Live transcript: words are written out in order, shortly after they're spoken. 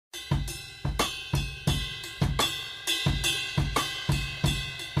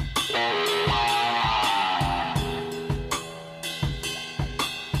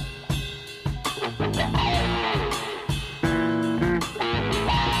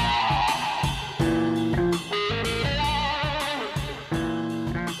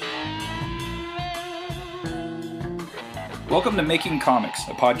Welcome to Making Comics,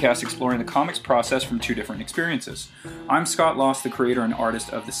 a podcast exploring the comics process from two different experiences. I'm Scott Loss, the creator and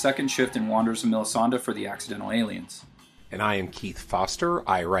artist of The Second Shift and Wanderers of Melisande for The Accidental Aliens. And I am Keith Foster.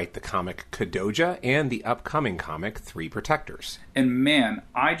 I write the comic Kadoja and the upcoming comic Three Protectors. And man,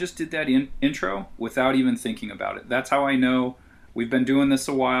 I just did that intro without even thinking about it. That's how I know we've been doing this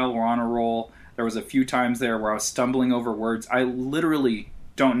a while, we're on a roll. There was a few times there where I was stumbling over words. I literally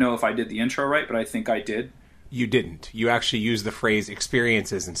don't know if I did the intro right, but I think I did. You didn't. You actually used the phrase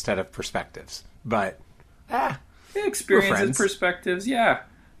experiences instead of perspectives. But, experiences, perspectives, yeah.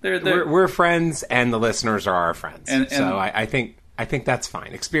 We're friends, and the listeners are our friends. And so I think that's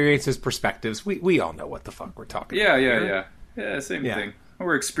fine. Experiences, perspectives, we all know what the fuck we're talking about. Yeah, same thing.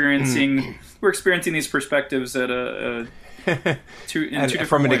 We're experiencing these perspectives at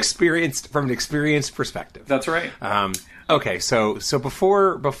from an experienced perspective. That's right. Okay, so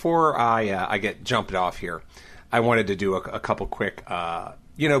before I get jumped off here, I wanted to do a couple quick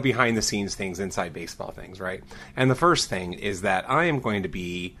behind the scenes things, inside baseball things, right? And the first thing is that I am going to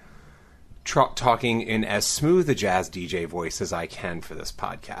be talking in as smooth a jazz DJ voice as I can for this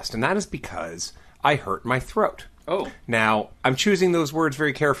podcast, and that is because I hurt my throat. Oh. Now, I'm choosing those words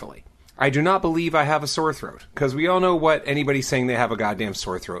very carefully. I do not believe I have a sore throat, because we all know what anybody saying they have a goddamn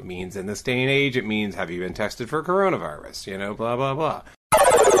sore throat means. In this day and age, it means, have you been tested for coronavirus? Blah, blah, blah.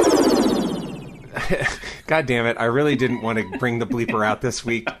 God damn it, I really didn't want to bring the bleeper out this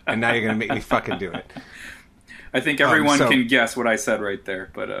week, and now you're going to make me fucking do it. I think everyone can guess what I said right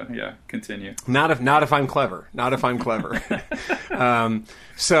there, but continue. Not if I'm clever. Not if I'm clever.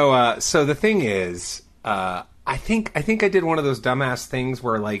 So the thing is, I think I did one of those dumbass things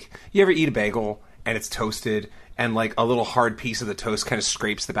where, like, you ever eat a bagel and it's toasted and, like, a little hard piece of the toast kind of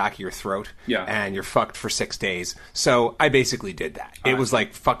scrapes the back of your throat, and you're fucked for 6 days. So I basically did that. It was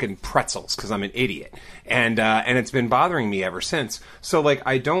like fucking pretzels because I'm an idiot, and it's been bothering me ever since. So, like,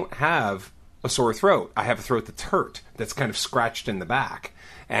 I don't have a sore throat. I have a throat that's hurt, that's kind of scratched in the back,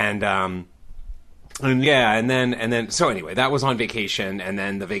 and then so anyway, that was on vacation, and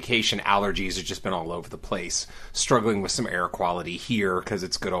then the vacation allergies have just been all over the place, struggling with some air quality here because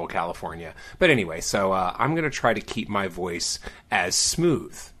it's good old California. But anyway, so I'm going to try to keep my voice as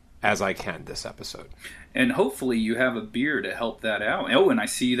smooth as I can this episode. And hopefully you have a beer to help that out. Oh, and I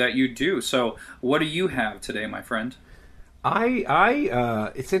see that you do. So what do you have today, my friend?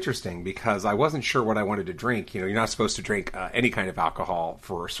 It's interesting because I wasn't sure what I wanted to drink. You're not supposed to drink any kind of alcohol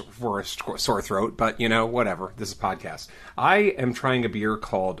for a sore throat, but, whatever. This is a podcast. I am trying a beer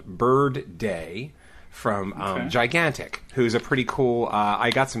called Bird Day from Gigantic, who's a pretty cool,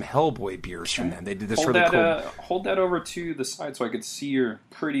 I got some Hellboy beers from them. They did this really cool. Hold that over to the side so I could see your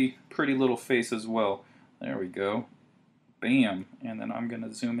pretty little face as well. There we go. Bam. And then I'm going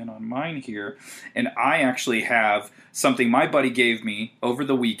to zoom in on mine here. And I actually have something my buddy gave me over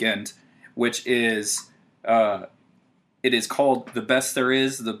the weekend, which is, it is called The Best There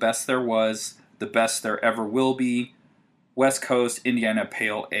Is, The Best There Was, The Best There Ever Will Be, West Coast Indiana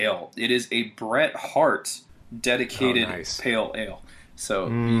Pale Ale. It is a Bret Hart dedicated pale ale. So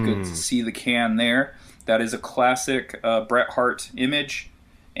you could see the can there. That is a classic Bret Hart image.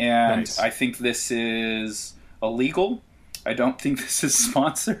 And I think this is illegal. I don't think this is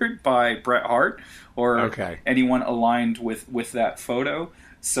sponsored by Bret Hart or anyone aligned with that photo.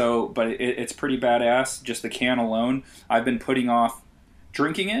 So, but it's pretty badass. Just the can alone. I've been putting off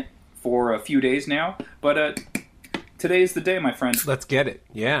drinking it for a few days now. But today is the day, my friend. Let's get it.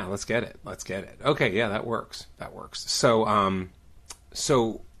 Yeah, let's get it. Okay, yeah, that works. So,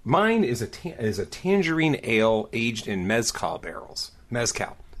 so mine is a tangerine ale aged in mezcal barrels.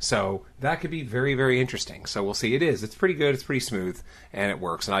 Mezcal. So that could be very, very interesting. So we'll see. It's pretty good. It's pretty smooth, and it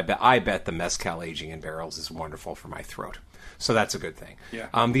works. And I bet the mezcal aging in barrels is wonderful for my throat. So that's a good thing. Yeah.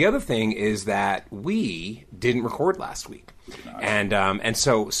 The other thing is that we didn't record last week, and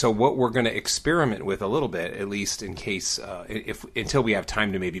so what we're going to experiment with a little bit, at least in case until we have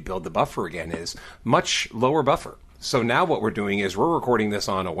time to maybe build the buffer again, is much lower buffer. So now what we're doing is we're recording this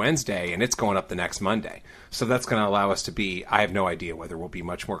on a Wednesday, and it's going up the next Monday. So that's going to allow us to be, I have no idea whether we'll be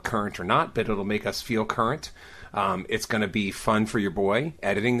much more current or not, but it'll make us feel current. It's going to be fun for your boy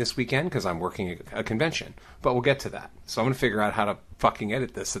editing this weekend because I'm working a convention. But we'll get to that. So I'm going to figure out how to fucking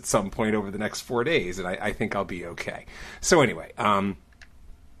edit this at some point over the next 4 days, and I think I'll be okay. So anyway,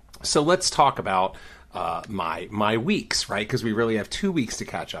 so let's talk about my weeks, right? Because we really have 2 weeks to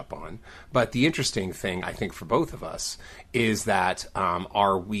catch up on. But the interesting thing, I think, for both of us is that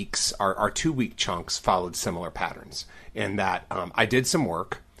our weeks, our 2 week chunks followed similar patterns in that I did some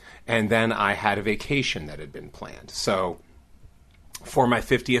work and then I had a vacation that had been planned. So for my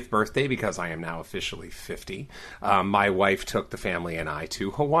 50th birthday, because I am now officially 50, my wife took the family and I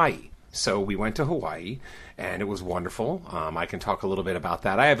to Hawaii. So we went to Hawaii, and it was wonderful. I can talk a little bit about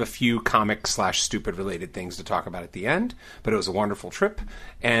that. I have a few comic/stupid related things to talk about at the end, but it was a wonderful trip.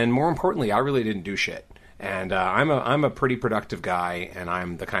 And more importantly, I really didn't do shit. And I'm a pretty productive guy, and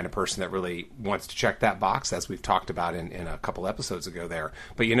I'm the kind of person that really wants to check that box, as we've talked about in a couple episodes ago there.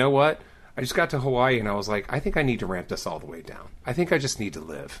 But you know what? I just got to Hawaii, and I was like, I think I need to ramp this all the way down. I think I just need to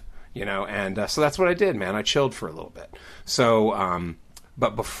live, and so that's what I did, man. I chilled for a little bit. So,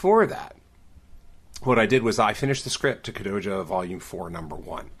 but before that, what I did was I finished the script to Kadoja Volume 4, Number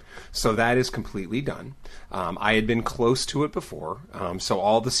 1. So that is completely done. I had been close to it before, so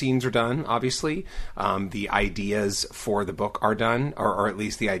all the scenes are done, obviously. The ideas for the book are done, or at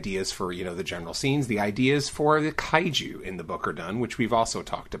least the ideas for, the general scenes. The ideas for the kaiju in the book are done, which we've also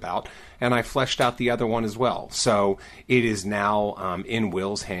talked about, and I fleshed out the other one as well. So it is now in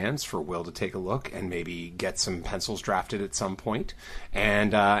Will's hands for Will to take a look and maybe get some pencils drafted at some point.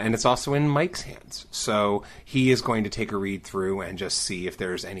 And it's also in Mike's hands. So he is going to take a read through and just see if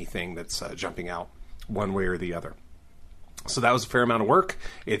there's anything that's jumping out one way or the other. So that was a fair amount of work.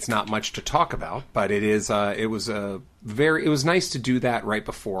 It's not much to talk about, but it was nice to do that right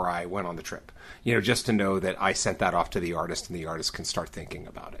before I went on the trip. Just to know that I sent that off to the artist and the artist can start thinking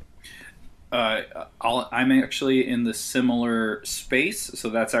about it. I'm actually in the similar space, so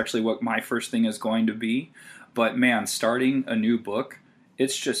that's actually what my first thing is going to be. But man, starting a new book,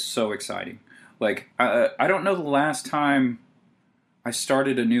 it's just so exciting. Like, I don't know the last time I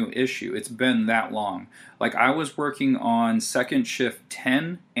started a new issue. It's been that long. Like, I was working on Second Shift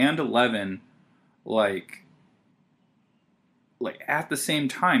 10 and 11, like at the same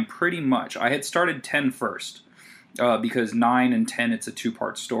time, pretty much. I had started 10 first, because 9 and 10, it's a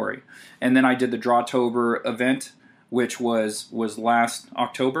 2-part story. And then I did the Drawtober event, which was last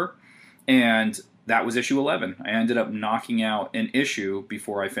October, and that was issue 11. I ended up knocking out an issue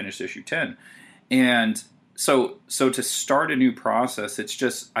before I finished issue 10. And so to start a new process, it's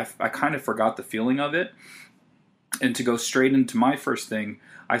just, I kind of forgot the feeling of it. And to go straight into my first thing,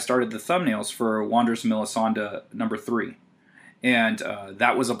 I started the thumbnails for Wanderers of Melisande number 3. And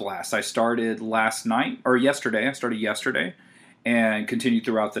that was a blast. I started yesterday. I started yesterday and continued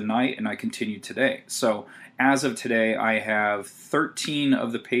throughout the night, and I continued today. So as of today, I have 13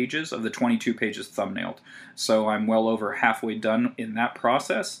 of the pages of the 22 pages thumbnailed. So I'm well over halfway done in that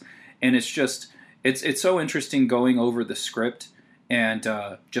process. And it's just, it's so interesting going over the script and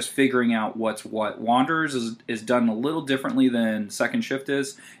just figuring out what's what. Wanderers is done a little differently than Second Shift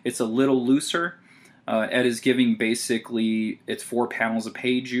is. It's a little looser. Ed is giving basically, it's 4 panels a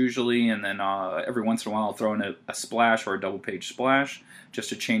page usually, and then every once in a while I'll throw in a splash or a double-page splash just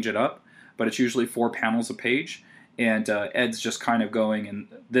to change it up. But it's usually 4 panels a page, and Ed's just kind of going, and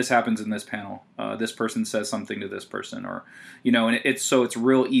this happens in this panel. This person says something to this person, or and it's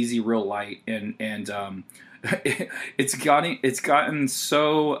real easy, real light, and it's gotten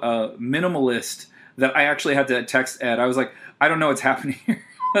so minimalist that I actually had to text Ed. I was like, I don't know what's happening here.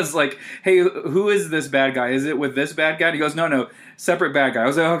 I was like, hey, who is this bad guy? Is it with this bad guy? And he goes, no, separate bad guy. I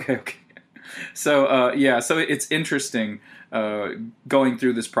was like, okay. So, so it's interesting going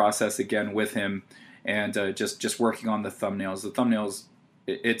through this process again with him and just working on the thumbnails. The thumbnails,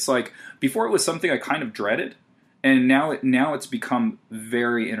 it's like, before it was something I kind of dreaded, and now it's become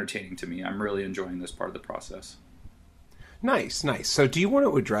very entertaining to me. I'm really enjoying this part of the process. Nice. So do you want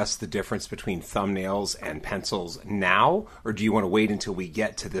to address the difference between thumbnails and pencils now, or do you want to wait until we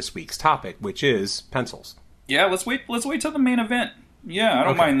get to this week's topic, which is pencils? Yeah, let's wait till the main event. Yeah, I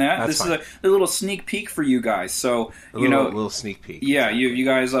don't mind that. This fine. Is a little sneak peek for you guys. So, a little sneak peek. Yeah, exactly. You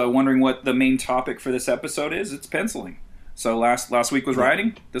guys wondering what the main topic for this episode is? It's penciling. So last week was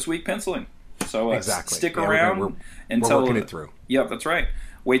writing, this week penciling. So exactly. Stick around until we're working it through. Yep, that's right.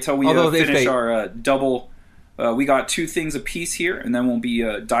 Wait till we finish our double. We got 2 things apiece here, and then we'll be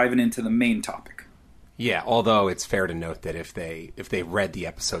diving into the main topic. Yeah, although it's fair to note that if they read the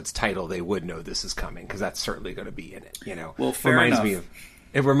episode's title, they would know this is coming, because that's certainly going to be in it. Well, fair enough.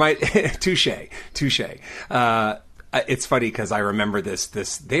 Touche. It's funny because I remember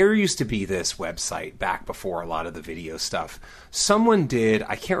this. There used to be this website back before a lot of the video stuff. Someone did.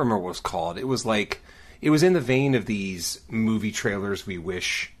 I can't remember what it was called. It was in the vein of these movie trailers we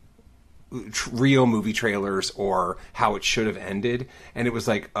wish. Real movie trailers, or how it should have ended, and it was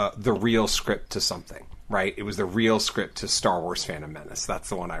like the real script to something, right? It was the real script to Star Wars Phantom Menace. That's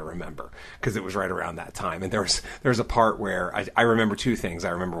the one I remember because it was right around that time. And there's a part where I remember two things. I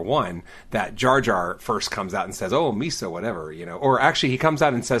remember one, that Jar Jar first comes out and says, "Oh, Misa, whatever," or actually he comes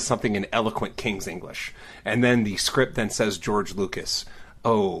out and says something in eloquent King's English. And then the script then says George Lucas,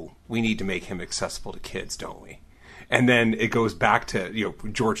 "Oh, we need to make him accessible to kids, don't we?" And then it goes back to,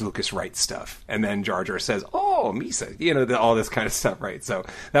 George Lucas writes stuff. And then Jar Jar says, "Oh, Misa," all this kind of stuff, right? So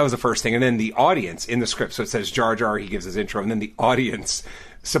that was the first thing. And then the audience in the script, so it says Jar Jar, he gives his intro, and then the audience,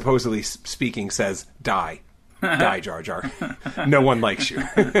 supposedly speaking, says, "Die. Die, Jar Jar. No one likes you."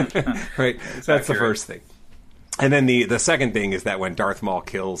 Right? So that's the first thing. And then the second thing is that when Darth Maul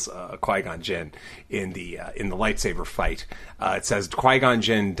kills Qui-Gon Jinn in the lightsaber fight, it says Qui-Gon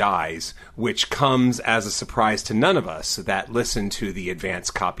Jinn dies, which comes as a surprise to none of us that listen to the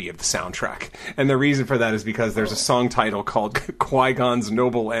advanced copy of the soundtrack. And the reason for that is because there's a song title called Qui-Gon's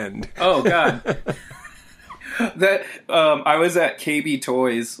Noble End. Oh God. That I was at KB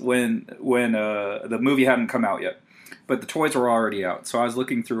Toys when the movie hadn't come out yet, but the toys were already out. So I was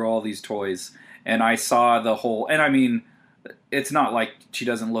looking through all these toys. And I saw the whole, and I mean, it's not like she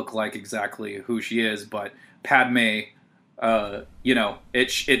doesn't look like exactly who she is, but Padme,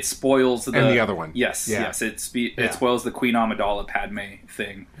 it spoils the... And the other one. Yes, yeah. yes, it spoils the Queen Amidala Padme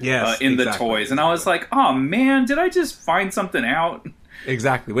thing yes, in exactly. the toys. And I was like, oh man, did I just find something out?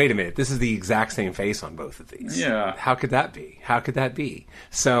 Exactly. Wait a minute. This is the exact same face on both of these. Yeah. How could that be? How could that be?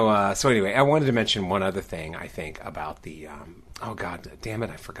 So anyway, I wanted to mention one other thing, I think, about the... oh, God damn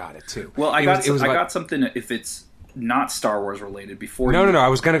it, I forgot it, too. Well, I got something, if it's not Star Wars related, before No, I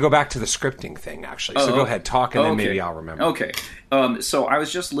was going to go back to the scripting thing, actually. So go ahead, talk, and then maybe I'll remember. Okay. So I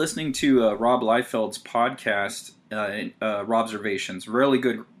was just listening to Rob Liefeld's podcast, Robservations. Really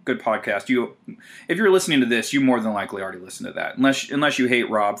good podcast. If you're listening to this, you more than likely already listened to that, unless you hate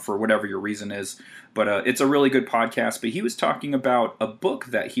Rob for whatever your reason is. But it's a really good podcast. But he was talking about a book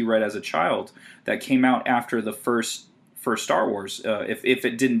that he read as a child that came out after the first Star Wars, if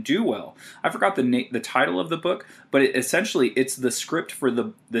it didn't do well. I forgot the title of the book, but essentially it's the script for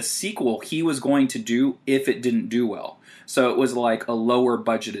the sequel he was going to do if it didn't do well. So it was like a lower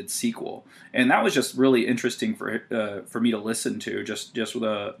budgeted sequel, and that was just really interesting for me to listen to. Just with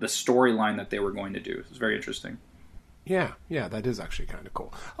the storyline that they were going to do. It was very interesting. Yeah, that is actually kind of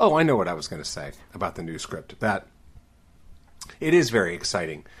cool. Oh, I know what I was going to say about the new script. That it is very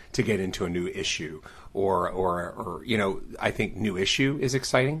exciting to get into a new issue, or I think new issue is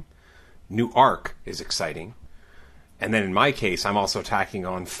exciting, new arc is exciting, and then in my case, I'm also tacking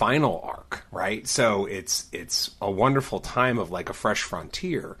on final arc, right? So it's a wonderful time of like a fresh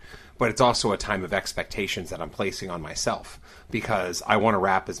frontier, but it's also a time of expectations that I'm placing on myself because I want to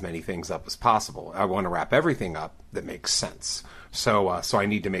wrap as many things up as possible. I want to wrap everything up that makes sense. So I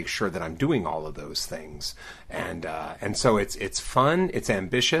need to make sure that I'm doing all of those things, and so it's fun, it's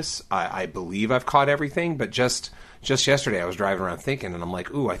ambitious. I believe I've caught everything, but just yesterday I was driving around thinking, and I'm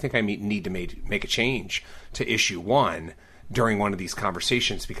like, ooh, I think I need to make a change to issue 1 during one of these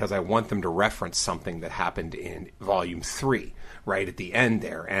conversations because I want them to reference something that happened in volume 3, right at the end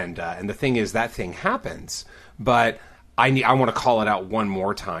there, and the thing is that thing happens, but I want to call it out one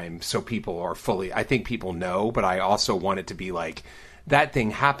more time so people are fully... I think people know, but I also want it to be like, that thing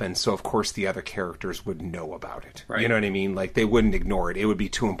happened, so of course the other characters would know about it. Right. You know what I mean? Like, they wouldn't ignore it. It would be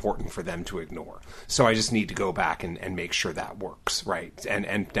too important for them to ignore. So I just need to go back and make sure that works, right?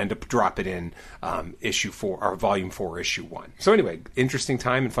 And to drop it in issue 4, or volume 4, issue 1. So anyway, interesting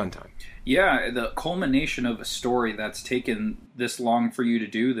time and fun time. Yeah, the culmination of a story that's taken this long for you to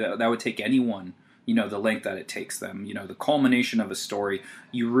do, that would take anyone... the length that it takes them, the culmination of a story,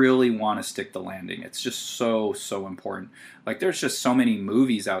 you really want to stick the landing. It's just so important. Like, there's just so many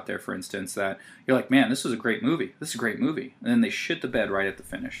movies out there, for instance, that you're like, man, this is a great movie. This is a great movie. And then they shit the bed right at the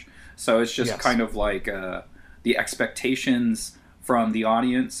finish. So it's just kind of like the expectations from the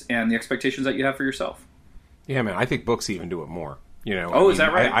audience and the expectations that you have for yourself. Yeah, man, I think books even do it more. Is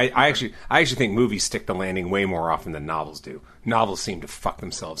that right? I actually think movies stick the landing way more often than novels do. Novels seem to fuck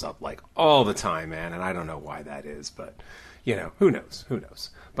themselves up like all the time, man, and I don't know why that is, but who knows?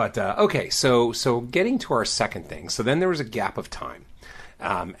 But okay, so getting to our second thing. So then there was a gap of time,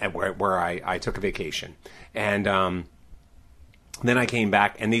 where I took a vacation, and then I came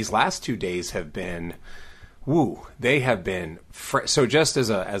back, and these last 2 days have been. They have been... So just as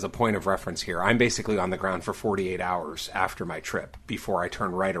a point of reference here, I'm basically on the ground for 48 hours after my trip before I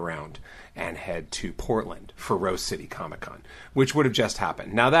turn right around and head to Portland for Rose City Comic Con, which would have just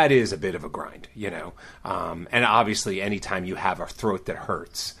happened. Now, that is a bit of a grind, and obviously anytime you have a throat that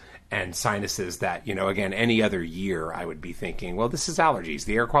hurts and sinuses that, again, any other year I would be thinking, well, this is allergies.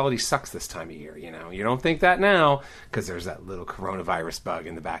 The air quality sucks this time of year. You don't think that now because there's that little coronavirus bug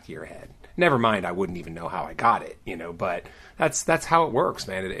in the back of your head. Never mind, I wouldn't even know how I got it, but that's how it works,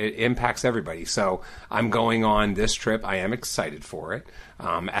 man. It impacts everybody. So I'm going on this trip. I am excited for it.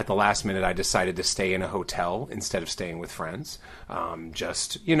 At the last minute, I decided to stay in a hotel instead of staying with friends.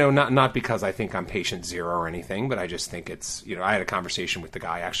 Not because I think I'm patient zero or anything, but I just think it's, I had a conversation with the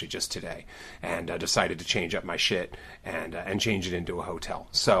guy actually just today and decided to change up my shit and change it into a hotel.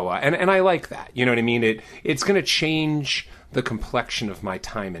 So, and I like that. You know what I mean? It's going to change the complexion of my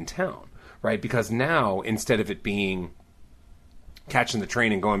time in town, right? Because now, instead of it being catching the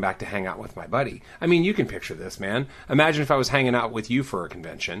train and going back to hang out with my buddy. I mean, you can picture this, man. Imagine if I was hanging out with you for a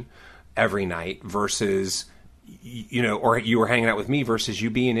convention every night versus, or you were hanging out with me versus you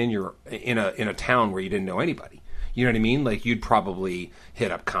being in a town where you didn't know anybody. You know what I mean? Like, you'd probably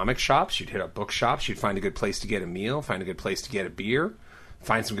hit up comic shops, you'd hit up bookshops, you'd find a good place to get a meal, find a good place to get a beer,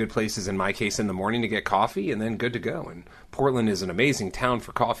 find some good places, in my case, in the morning to get coffee, and then good to go. And Portland is an amazing town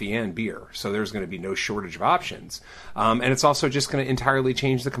for coffee and beer, so there's going to be no shortage of options. And it's also just going to entirely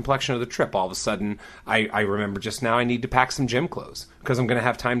change the complexion of the trip. All of a sudden, I remember just now I need to pack some gym clothes because I'm going to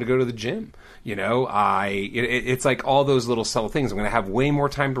have time to go to the gym. It's like all those little subtle things. I'm going to have way more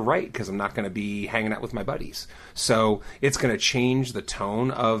time to write because I'm not going to be hanging out with my buddies. So it's going to change the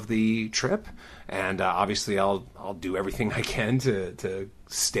tone of the trip. And obviously, I'll do everything I can to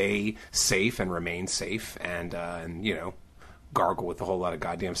stay safe and remain safe, and gargle with a whole lot of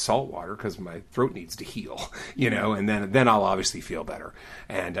goddamn salt water because my throat needs to heal, and then I'll obviously feel better.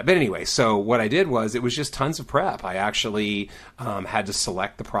 And but anyway, so what I did was it was just tons of prep. I actually had to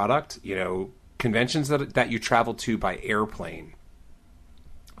select the product. Conventions that you travel to by airplane,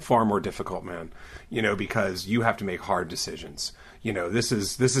 far more difficult, man. Because you have to make hard decisions. This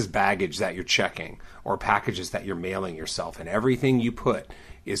is baggage that you're checking or packages that you're mailing yourself, and everything you put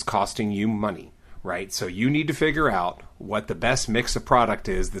is costing you money, right? So you need to figure out what the best mix of product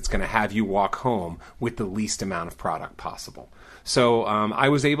is that's going to have you walk home with the least amount of product possible. So I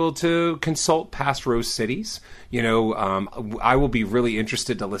was able to consult past Rose Cities. I will be really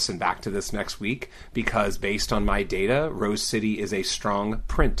interested to listen back to this next week because based on my data, Rose City is a strong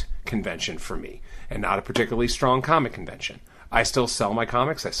print convention for me and not a particularly strong comic convention. I still sell my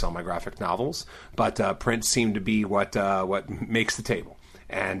comics, I sell my graphic novels, but print seemed to be what makes the table.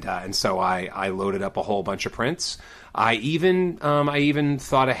 And so I loaded up a whole bunch of prints. I even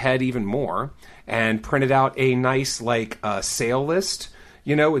thought ahead even more and printed out a nice sale list.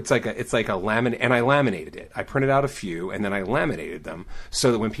 It's like a laminate, and I laminated it. I printed out a few and then I laminated them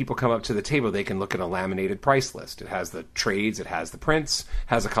so that when people come up to the table, they can look at a laminated price list. It has the trades, it has the prints,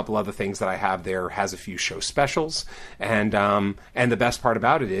 has a couple other things that I have there, has a few show specials, and the best part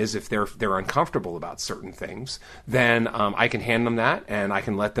about it is if they're uncomfortable about certain things, then I can hand them that and I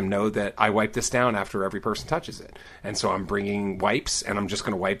can let them know that I wipe this down after every person touches it. And so I'm bringing wipes and I'm just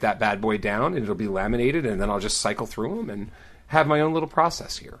going to wipe that bad boy down and it'll be laminated and then I'll just cycle through them and have my own little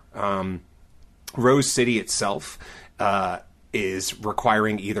process here. Rose City itself is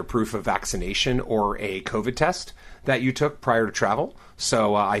requiring either proof of vaccination or a COVID test that you took prior to travel.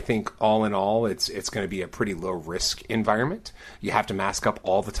 So I think all in all, it's going to be a pretty low risk environment. You have to mask up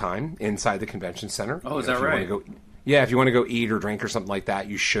all the time inside the convention center. Oh, is that right? Yeah, if you want to go eat or drink or something like that,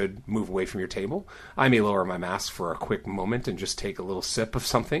 you should move away from your table. I may lower my mask for a quick moment and just take a little sip of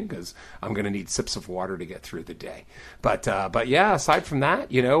something because I'm going to need sips of water to get through the day. But yeah, aside from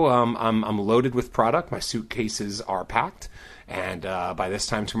that, I'm loaded with product. My suitcases are packed. And by this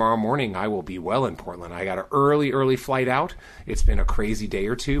time tomorrow morning, I will be well in Portland. I got an early flight out. It's been a crazy day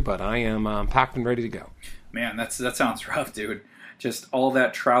or two, but I am packed and ready to go. Man, that sounds rough, dude. Just all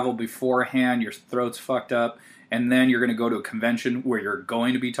that travel beforehand, your throat's fucked up. And then you're going to go to a convention where you're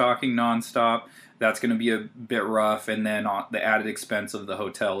going to be talking nonstop. That's going to be a bit rough. And then the added expense of the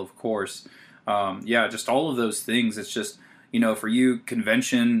hotel, of course. Just all of those things. It's just, for you,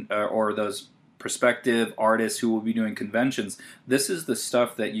 convention or those prospective artists who will be doing conventions, this is the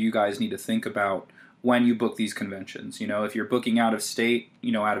stuff that you guys need to think about when you book these conventions. If you're booking out of state,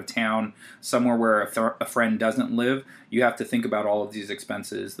 out of town, somewhere where a friend doesn't live, you have to think about all of these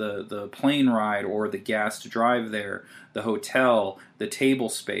expenses, the plane ride or the gas to drive there, the hotel, the table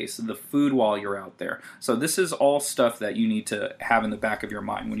space, the food while you're out there. So this is all stuff that you need to have in the back of your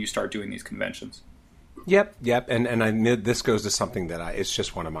mind when you start doing these conventions. Yep. And this goes to something that it's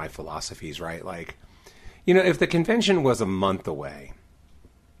just one of my philosophies, right? If the convention was a month away,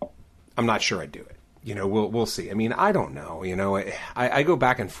 I'm not sure I'd do it. we'll see. I mean, I don't know. I go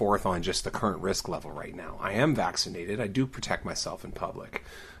back and forth on just the current risk level right now. I am vaccinated. I do protect myself in public.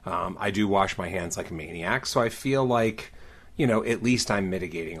 I do wash my hands like a maniac. So I feel like, at least I'm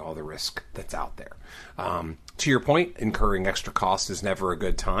mitigating all the risk that's out there. To your point, incurring extra cost is never a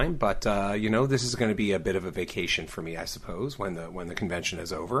good time. But, this is going to be a bit of a vacation for me, I suppose, when the convention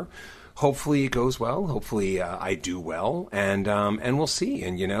is over. Hopefully it goes well. Hopefully I do well. And we'll see.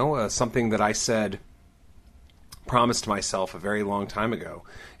 And, something that I promised myself a very long time ago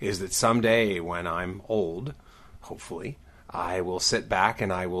is that someday when I'm old, hopefully, I will sit back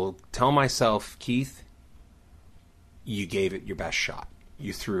and I will tell myself, Keith, you gave it your best shot.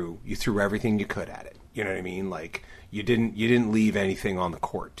 You threw everything you could at it. You know what I mean? Like you didn't leave anything on the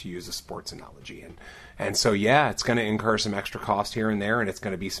court, to use a sports analogy. And so, yeah, it's going to incur some extra cost here and there, and it's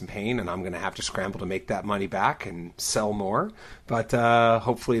going to be some pain, and I'm going to have to scramble to make that money back and sell more. But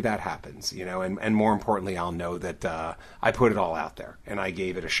hopefully that happens, and more importantly, I'll know that I put it all out there and I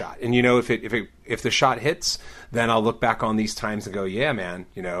gave it a shot. And, if the shot hits, then I'll look back on these times and go, yeah, man,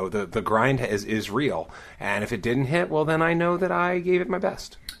 the grind is real. And if it didn't hit, well, then I know that I gave it my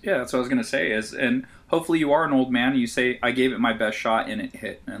best. Yeah, that's what I was going to say. And hopefully you are an old man and you say, I gave it my best shot and it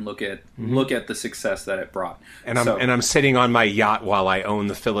hit. And look at the success that it brought. And I'm sitting on my yacht while I own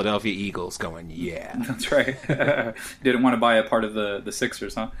the Philadelphia Eagles going, yeah. That's right. Didn't want to buy a part of the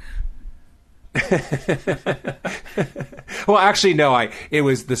Sixers, huh? Well, actually, no. It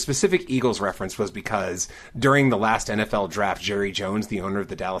was the specific Eagles reference was because during the last NFL draft, Jerry Jones, the owner of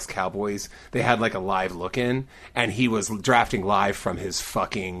the Dallas Cowboys, they had like a live look-in, and he was drafting live from his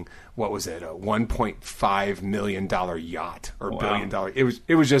fucking, what was it, a $1.5 million yacht or $1 billion.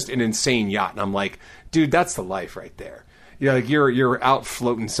 It was just an insane yacht, and I'm like, dude, that's the life right there. You're out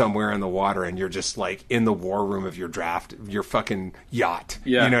floating somewhere in the water, and you're just like in the war room of your fucking yacht.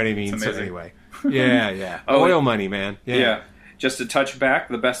 Yeah, you know what I mean. So anyway, yeah. Oil money, man. Yeah. Just to touch back,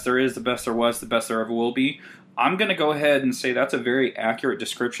 the best there is, the best there was, the best there ever will be. I'm going to go ahead and say that's a very accurate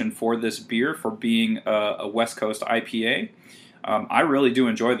description for this beer for being a West Coast IPA. I really do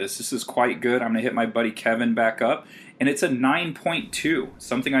enjoy this. This is quite good. I'm going to hit my buddy Kevin back up, and it's a 9.2,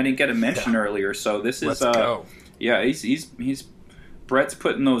 something I didn't get to mention earlier. So this is let's go. Yeah, he's Brett's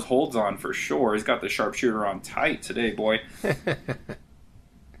putting those holds on for sure. He's got the sharpshooter on tight today, boy.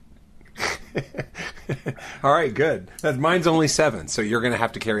 All right, good. Mine's only 7, so you're going to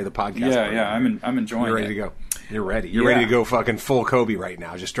have to carry the podcast. Yeah, I'm enjoying it. You're ready to go. You're ready. You're ready to go fucking full Kobe right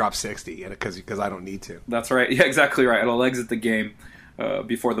now. Just drop 60 because I don't need to. That's right. Yeah, exactly right. It'll exit the game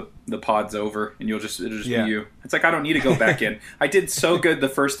before the pod's over, and it'll just be you. It's like I don't need to go back in. I did so good the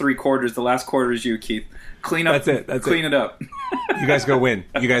first 3 quarters. The last quarter is you, Keith. Clean up. That's it. Clean it up. You guys go win.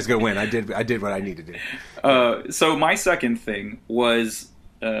 I did what I need to do. So my second thing was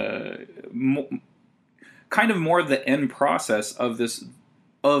kind of more of the end process of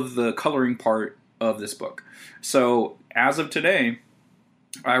the coloring part of this book. So as of today,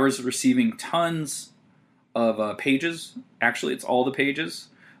 I was receiving tons of pages. Actually, it's all the pages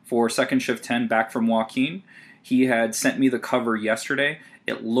for Second Shift 10 back from Joaquin. He had sent me the cover yesterday.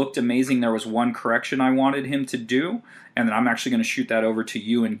 It looked amazing. There was one correction I wanted him to do, and then I'm actually going to shoot that over to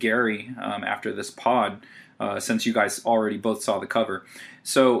you and Gary after this pod, since you guys already both saw the cover.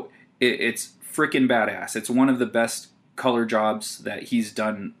 So it's freaking badass. It's one of the best color jobs that he's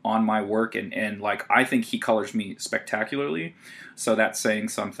done on my work, and like I think he colors me spectacularly. So that's saying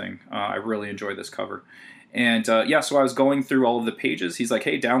something. I really enjoy this cover. And so I was going through all of the pages. He's like,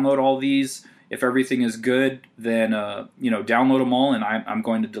 hey, download all these. If everything is good, then download them all, and I'm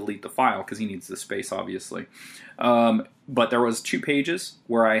going to delete the file because he needs the space, obviously. But there was 2 pages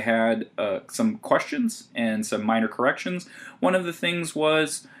where I had some questions and some minor corrections. One of the things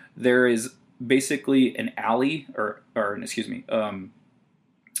was there is basically an alley, there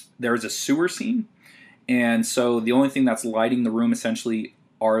is a sewer scene, and so the only thing that's lighting the room essentially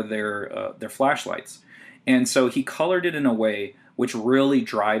are their flashlights. And so he colored it in a way which really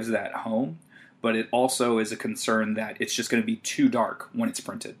drives that home. But it also is a concern that it's just going to be too dark when it's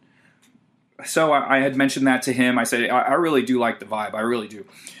printed. So I had mentioned that to him. I said, I really do like the vibe. I really do.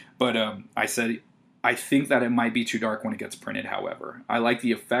 But I said, I think that it might be too dark when it gets printed, however. I like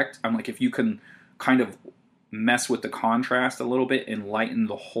the effect. I'm like, if you can kind of mess with the contrast a little bit and lighten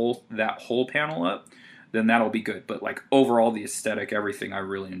that whole panel up, then that'll be good. But like overall, the aesthetic, everything, I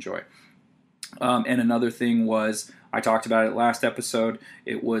really enjoy. And another thing was, I talked about it last episode,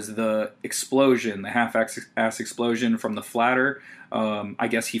 it was the explosion, the half-ass explosion from the flatter. I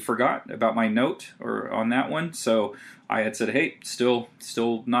guess he forgot about my note on that one, so I had said, hey, still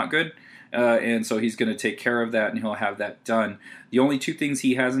not good. and so he's going to take care of that, and he'll have that done. The only two things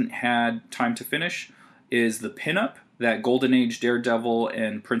he hasn't had time to finish is the pinup, that Golden Age Daredevil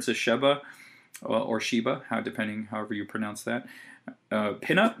and Princess Sheba, or Sheba, however you pronounce that.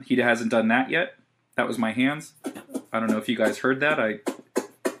 Pinup, he hasn't done that yet. That was my hands. I don't know if you guys heard that. I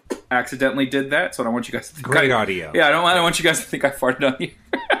accidentally did that, so I don't want you guys to think Great audio. Yeah, I don't want you guys to think I farted on you.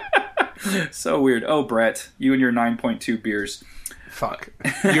 So weird. Oh, Brett, you and your 9.2 beers. Fuck.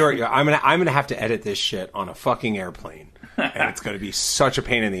 I'm gonna have to edit this shit on a fucking airplane, and it's gonna be such a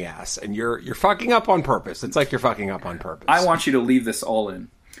pain in the ass. And you're fucking up on purpose. It's like you're fucking up on purpose. I want you to leave this all in.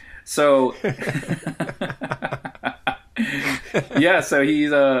 So yeah, so he's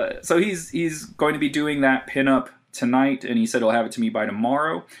going to be doing that pinup tonight, and he said he'll have it to me by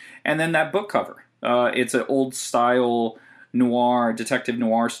tomorrow. And then that book cover. It's an old style detective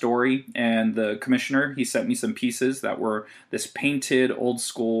noir story, and the commissioner, he sent me some pieces that were this painted old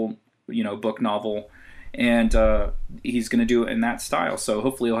school, book novel, and he's going to do it in that style. So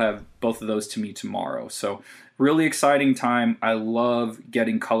hopefully he'll have both of those to me tomorrow. So really exciting time. I love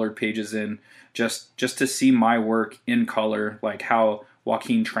getting colored pages in, just to see my work in color, like how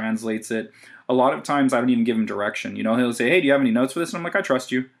Joaquin translates it. A lot of times I don't even give him direction. He'll say, hey, do you have any notes for this? And I'm like, I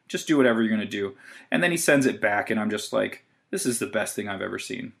trust you. Just do whatever you're going to do. And then he sends it back, and I'm just like, this is the best thing I've ever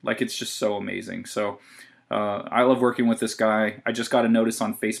seen. Like, it's just so amazing. So I love working with this guy. I just got a notice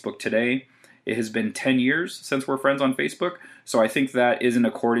on Facebook today. It has been 10 years since we're friends on Facebook. So I think that is in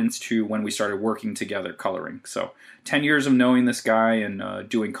accordance to when we started working together coloring. So 10 years of knowing this guy and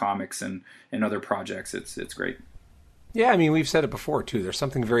doing comics and other projects. It's great. Yeah, I mean, we've said it before, too. There's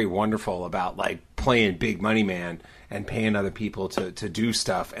something very wonderful about, like, playing big money man and paying other people to do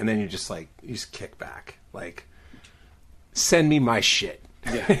stuff, and then you just kick back. Like, send me my shit.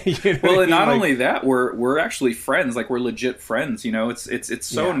 Yeah. Well, and not only that, we're actually friends. Like, we're legit friends, It's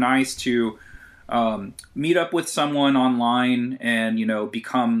so nice to meet up with someone online and,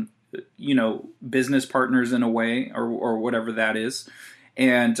 become, business partners in a way, or whatever that is.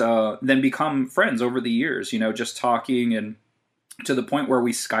 And then become friends over the years, just talking, and to the point where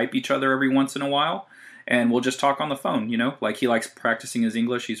we Skype each other every once in a while, and we'll just talk on the phone, like he likes practicing his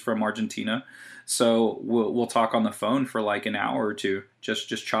English. He's from Argentina. So we'll talk on the phone for like an hour or two, just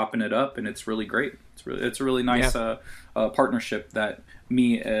chopping it up, and it's really great. It's a really nice partnership that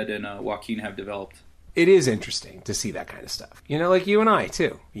me, Ed, and Joaquin have developed. It is interesting to see that kind of stuff. Like you and I,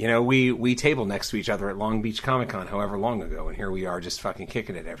 too. We table next to each other at Long Beach Comic Con however long ago, and here we are just fucking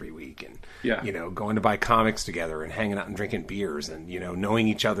kicking it every week. And, going to buy comics together and hanging out and drinking beers and, knowing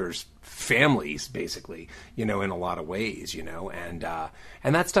each other's families, basically, in a lot of ways, And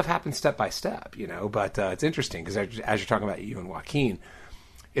that stuff happens step by step, But it's interesting because as you're talking about you and Joaquin,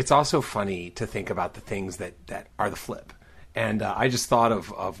 it's also funny to think about the things that are the flip. And I just thought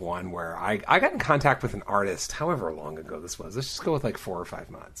of one where I got in contact with an artist, however long ago this was. Let's just go with like 4 or 5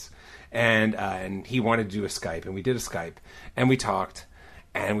 months. And he wanted to do a Skype, and we did a Skype, and we talked,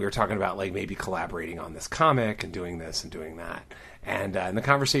 and we were talking about like maybe collaborating on this comic and doing this and doing that. And the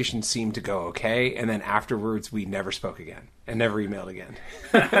conversation seemed to go okay. And then afterwards, we never spoke again and never emailed again.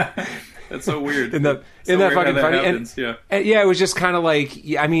 That's so weird. Isn't that fucking funny? Happens, and it was just kind of like,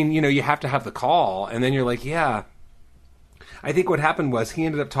 I mean, you have to have the call, and then you're like, yeah. I think what happened was he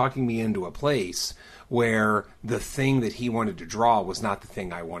ended up talking me into a place where the thing that he wanted to draw was not the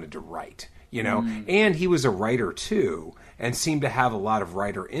thing I wanted to write, And he was a writer too, and seemed to have a lot of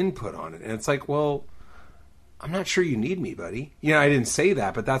writer input on it. And it's like, well, I'm not sure you need me, buddy. I didn't say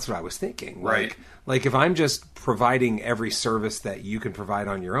that, but that's what I was thinking. Right. Like if I'm just providing every service that you can provide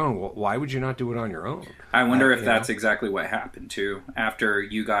on your own, well, why would you not do it on your own? I wonder if that's exactly what happened too. After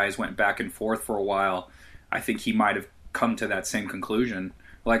you guys went back and forth for a while, I think he might have come to that same conclusion.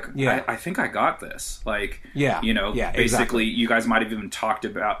 Like, I think I got this. Like, basically exactly. You guys might have even talked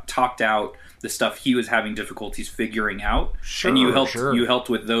out the stuff he was having difficulties figuring out. Sure, and you helped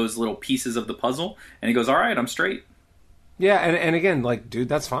with those little pieces of the puzzle. And he goes, all right, I'm straight. Yeah, and again, like, dude,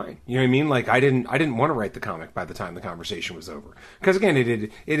 that's fine. You know what I mean? Like, I didn't want to write the comic by the time the conversation was over. Because again,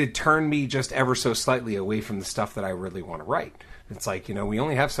 it had turned me just ever so slightly away from the stuff that I really want to write. It's like, we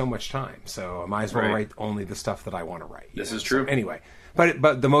only have so much time, so I might as well write only the stuff that I want to write. This is true. So anyway,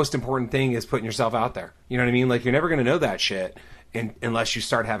 but the most important thing is putting yourself out there. You know what I mean? Like, you're never going to know that shit unless you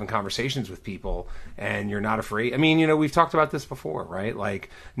start having conversations with people and you're not afraid. I mean, we've talked about this before, right? Like,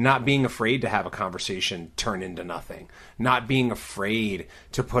 not being afraid to have a conversation turn into nothing. Not being afraid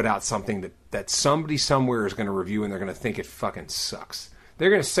to put out something that somebody somewhere is going to review and they're going to think it fucking sucks. They're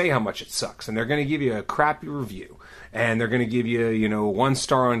going to say how much it sucks, and they're going to give you a crappy review, and they're going to give you, 1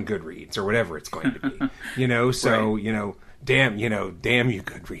 star on Goodreads or whatever it's going to be, So, right. damn you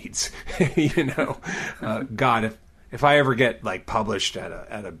Goodreads. God, if I ever get like published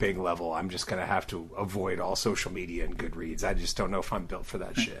at a big level, I'm just gonna have to avoid all social media and Goodreads. I just don't know if I'm built for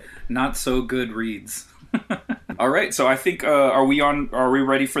that shit. Not so good reads. All right, so I think are we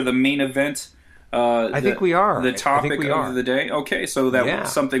ready for the main event? I think we are. The topic of the day. Okay, so that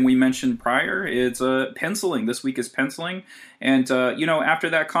was something we mentioned prior. It's penciling. This week is penciling. And, after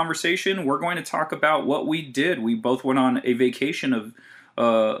that conversation, we're going to talk about what we did. We both went on a vacation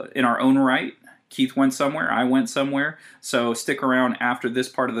in our own right. Keith went somewhere. I went somewhere. So stick around after this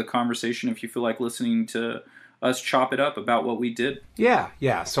part of the conversation if you feel like listening to us chop it up about what we did.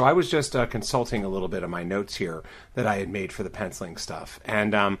 Yeah. So I was just consulting a little bit of my notes here that I had made for the penciling stuff.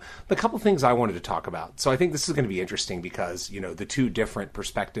 And the couple things I wanted to talk about. So I think this is going to be interesting because, the two different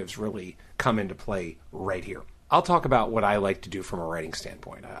perspectives really come into play right here. I'll talk about what I like to do from a writing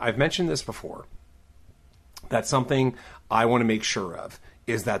standpoint. I've mentioned this before. That's something I want to make sure of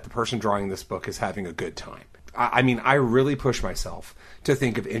is that the person drawing this book is having a good time. I really push myself to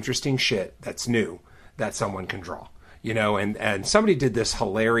think of interesting shit that's new that someone can draw, and somebody did this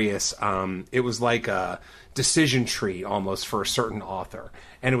hilarious, it was like a decision tree almost for a certain author.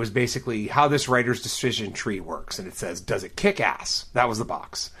 And it was basically how this writer's decision tree works. And it says, does it kick ass? That was the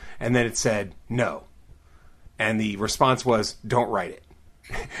box. And then it said, no. And the response was, don't write it.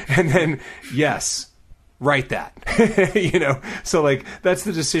 And then, yes, write that. So like that's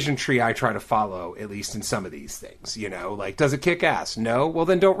the decision tree I try to follow, at least in some of these things. Like, does it kick ass? No. Well,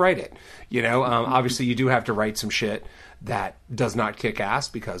 then don't write it. Obviously you do have to write some shit that does not kick ass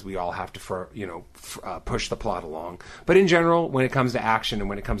because we all have to push the plot along. But in general, when it comes to action and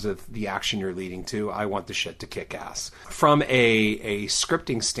when it comes to the action you're leading to, I want the shit to kick ass. From a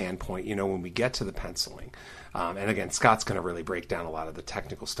scripting standpoint, when we get to the penciling. And again, Scott's going to really break down a lot of the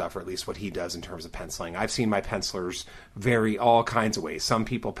technical stuff, or at least what he does in terms of penciling. I've seen my pencilers vary all kinds of ways. Some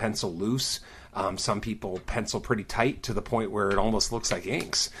people pencil loose. Some people pencil pretty tight to the point where it almost looks like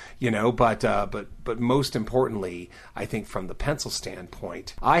inks, but most importantly, I think from the pencil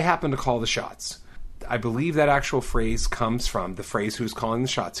standpoint, I happen to call the shots. I believe that actual phrase comes from the phrase who's calling the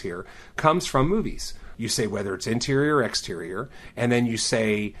shots here comes from movies. You say whether it's interior or exterior, and then you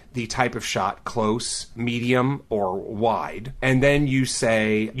say the type of shot, close, medium, or wide. And then you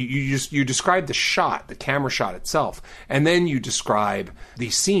say, you describe the shot, the camera shot itself, and then you describe the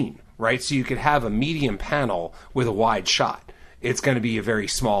scene, right? So you could have a medium panel with a wide shot. It's going to be a very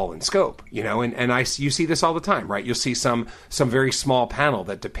small in scope, you see this all the time, right? You'll see some very small panel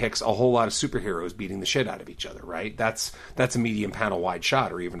that depicts a whole lot of superheroes beating the shit out of each other, right? That's a medium panel wide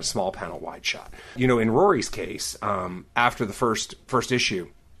shot, or even a small panel wide shot. In Rory's case, after the first issue,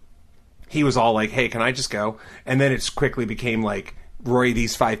 he was all like, hey, can I just go? And then it quickly became like, Rory,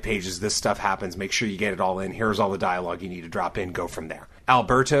 these 5 pages, this stuff happens. Make sure you get it all in. Here's all the dialogue you need to drop in. Go from there.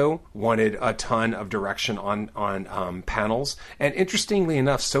 Alberto wanted a ton of direction on panels. And interestingly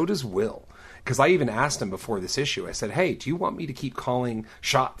enough, so does Will. Because I even asked him before this issue, I said, hey, do you want me to keep calling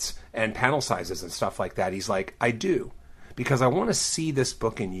shots and panel sizes and stuff like that? He's like, I do. Because I want to see this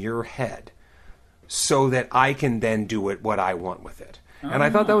book in your head so that I can then do what I want with it. And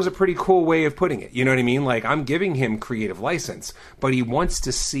I thought that was a pretty cool way of putting it. You know what I mean? Like, I'm giving him creative license, but he wants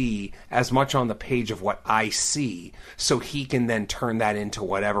to see as much on the page of what I see so he can then turn that into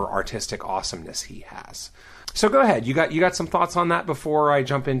whatever artistic awesomeness he has. So go ahead. You got some thoughts on that before I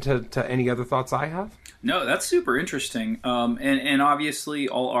jump into any other thoughts I have? No, that's super interesting. And obviously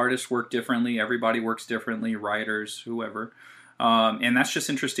all artists work differently. Everybody works differently, writers, whoever. And that's just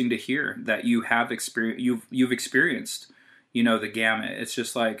interesting to hear that you have you've experienced the gamut. It's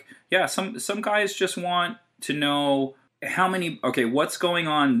just like, yeah, some guys just want to know what's going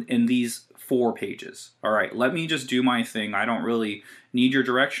on in these 4 pages. All right, let me just do my thing. I don't really need your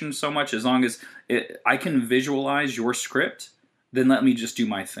direction so much. As long as I can visualize your script, then let me just do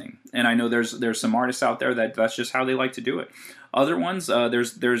my thing. And I know there's some artists out there that's just how they like to do it. Other ones,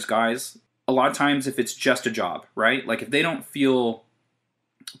 there's guys, a lot of times if it's just a job, right? Like if they don't feel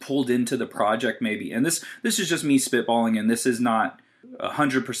pulled into the project maybe, and this is just me spitballing, and this is not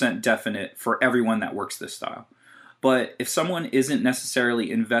 100% definite for everyone that works this style, but if someone isn't necessarily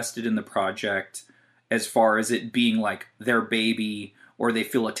invested in the project as far as it being like their baby, or they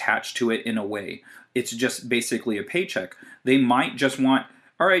feel attached to it in a way, it's just basically a paycheck, they might just want,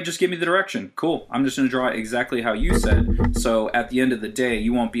 all right, just give me the direction. Cool. I'm just going to draw it exactly how you said. So at the end of the day,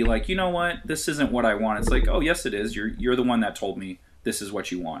 you won't be like, you know what, this isn't what I want. It's like, oh yes it is. You're the one that told me this is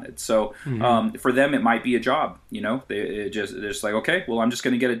what you wanted. So for them, it might be a job. They're just like, okay, well, I'm just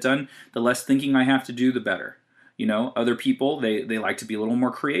going to get it done. The less thinking I have to do, the better. You know, other people, they like to be a little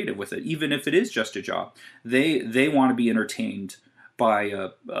more creative with it, even if it is just a job. They want to be entertained by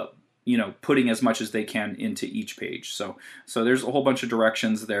you know, putting as much as they can into each page. So there's a whole bunch of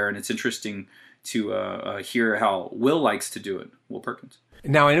directions there, and it's interesting to hear how Will likes to do it. Will Perkins.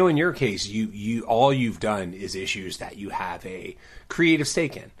 Now, I know in your case, you all you've done is issues that you have a creative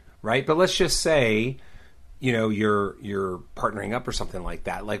stake in, right? But let's just say, you know, you're partnering up or something like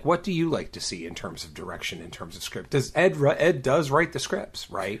that. Like, what do you like to see in terms of direction, in terms of script? Does Ed does write the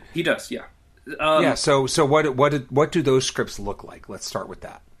scripts, right? He does, yeah. Yeah. So what do those scripts look like? Let's start with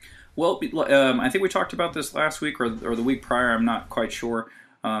that. Well, I think we talked about this last week or the week prior. I'm not quite sure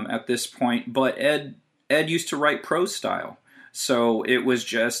at this point. But Ed used to write prose style. So it was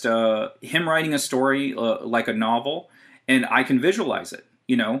just him writing a story like a novel, and I can visualize it.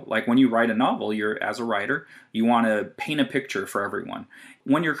 You know, like when you write a novel, as a writer, you want to paint a picture for everyone.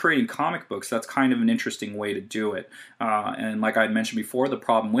 When you're creating comic books, that's kind of an interesting way to do it. And like I had mentioned before, the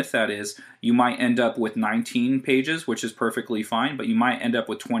problem with that is you might end up with 19 pages, which is perfectly fine, but you might end up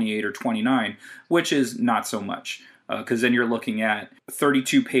with 28 or 29, which is not so much. Because then you're looking at a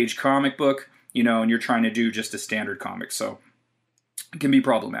 32-page comic book, you know, and you're trying to do just a standard comic. So it can be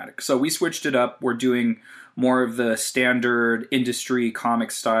problematic. So we switched it up. We're doing more of the standard industry comic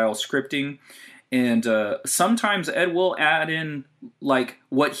style scripting. And sometimes Ed will add in like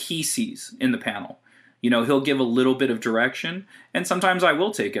what he sees in the panel. You know, he'll give a little bit of direction, and sometimes I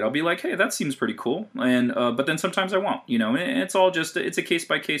will take it. I'll be like, hey, that seems pretty cool. And but then sometimes I won't, you know, and it's all just, it's a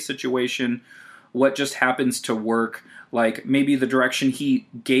case-by-case situation. What just happens to work, like maybe the direction he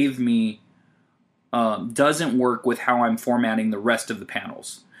gave me doesn't work with how I'm formatting the rest of the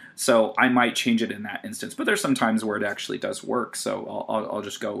panels. So I might change it in that instance. But there's some times where it actually does work, so I'll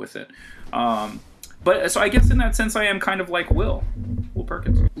just go with it. But so I guess in that sense I am kind of like Will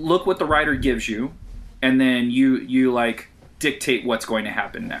Perkins. Look what the writer gives you, and then you like dictate what's going to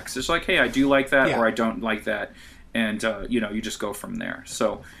happen next. It's like, hey, I do like that, or I don't like that, and you know, you just go from there.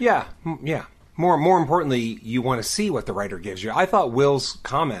 So yeah. More importantly, you want to see what the writer gives you. I thought Will's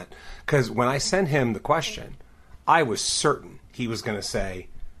comment, because when I sent him the question, I was certain he was going to say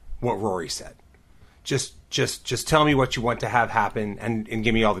what Rory said. Just tell me what you want to have happen and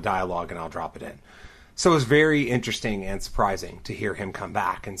give me all the dialogue and I'll drop it in. So it was very interesting and surprising to hear him come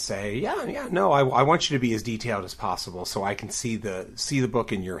back and say, no, I want you to be as detailed as possible so I can see the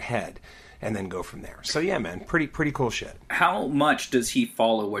book in your head and then go from there. So yeah, man, pretty cool shit. How much does he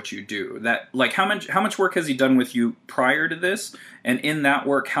follow what you do? That, like, how much work has he done with you prior to this? And in that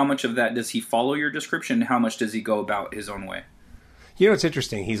work, how much of that does he follow your description? How much does he go about his own way? You know, it's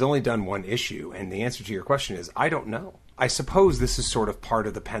interesting. He's only done one issue, and the answer to your question is, I don't know. I suppose this is sort of part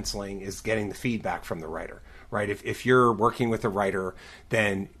of the penciling, is getting the feedback from the writer, right? If you're working with a writer,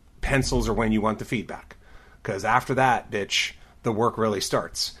 then pencils are when you want the feedback. Because after that, bitch, the work really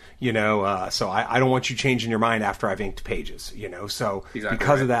starts. You know, so I don't want you changing your mind after I've inked pages, you know. So exactly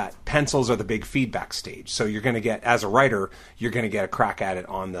because of that, pencils are the big feedback stage. So you're going to get, as a writer, you're going to get a crack at it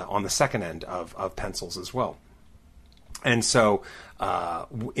on the second end of pencils as well. And so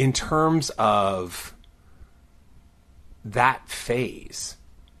in terms of that phase,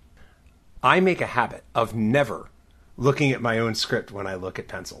 I make a habit of never looking at my own script when I look at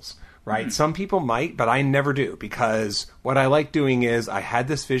pencils. Right? Mm-hmm. Some people might, but I never do, because what I like doing is I had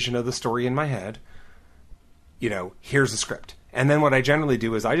this vision of the story in my head, you know, here's the script. And then what I generally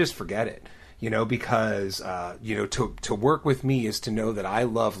do is I just forget it, you know, because, you know, to work with me is to know that I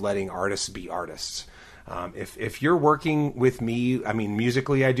love letting artists be artists. If you're working with me, I mean,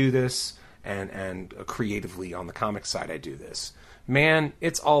 musically I do this, and creatively on the comic side I do this. Man,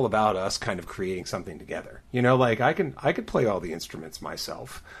 it's all about us kind of creating something together. You know, like I could play all the instruments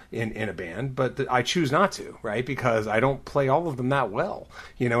myself in a band, but I choose not to, right? Because I don't play all of them that well,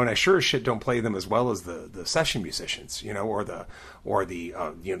 you know, and I sure as shit don't play them as well as the session musicians, you know, or the you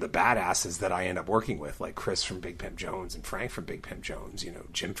know, the badasses that I end up working with, like Chris from Big Pimp Jones and Frank from Big Pimp Jones, you know,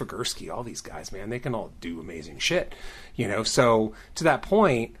 Jim Figursky, all these guys, man, they can all do amazing shit, you know. So to that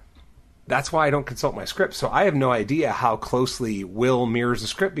point, that's why I don't consult my script. So I have no idea how closely Will mirrors the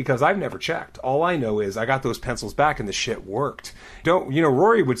script, because I've never checked. All I know is I got those pencils back and the shit worked. You know,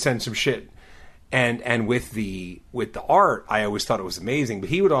 Rory would send some shit, and with the art, I always thought it was amazing, but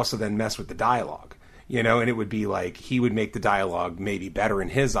he would also then mess with the dialogue, you know, and it would be like he would make the dialogue maybe better in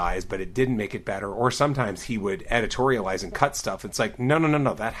his eyes, but it didn't make it better. Or sometimes he would editorialize and cut stuff. It's like, no,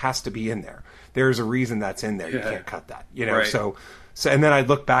 that has to be in there. There's a reason that's in there. You can't cut that, you know. Right. So, and then I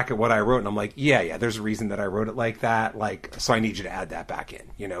look back at what I wrote, and I'm like, yeah, there's a reason that I wrote it like that. Like, so I need you to add that back in,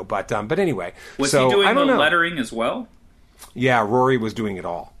 you know. But anyway, was he doing the lettering as well? Yeah, Rory was doing it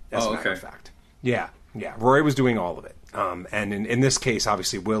all. As a matter of fact, yeah. Yeah, Roy was doing all of it. And in this case,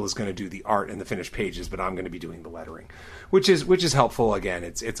 obviously, Will is going to do the art and the finished pages, but I'm going to be doing the lettering, which is helpful. Again,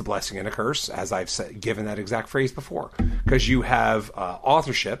 it's a blessing and a curse, as I've given that exact phrase before, because you have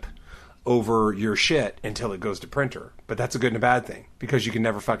authorship over your shit until it goes to printer. But that's a good and a bad thing, because you can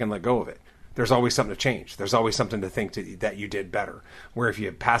never fucking let go of it. There's always something to change. There's always something to think that you did better. Where if you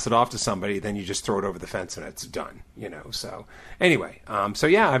pass it off to somebody, then you just throw it over the fence and it's done. So anyway, so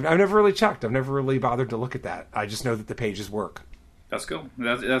yeah, I've never really checked. I've never really bothered to look at that. I just know that the pages work. That's cool.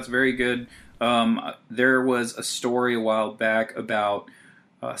 That's very good. There was a story a while back about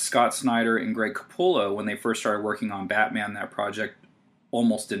Scott Snyder and Greg Capullo when they first started working on Batman. That project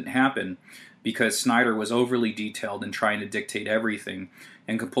almost didn't happen because Snyder was overly detailed and trying to dictate everything.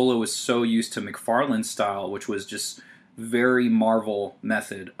 And Capullo was so used to McFarlane's style, which was just very Marvel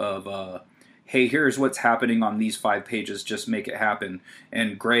method of, hey, here's what's happening on these 5 pages, just make it happen.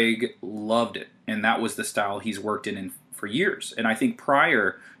 And Greg loved it, and that was the style he's worked in for years. And I think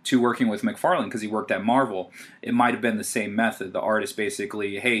prior to working with McFarlane, because he worked at Marvel, it might have been the same method. The artist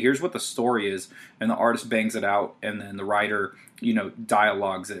basically, hey, here's what the story is, and the artist bangs it out, and then the writer,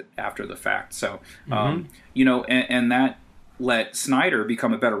 dialogues it after the fact. So, and that let Snyder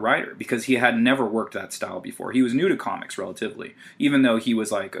become a better writer because he had never worked that style before. He was new to comics relatively, even though he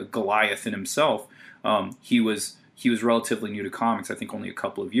was like a Goliath in himself. He was relatively new to comics. I think only a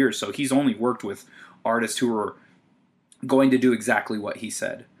couple of years. So he's only worked with artists who were going to do exactly what he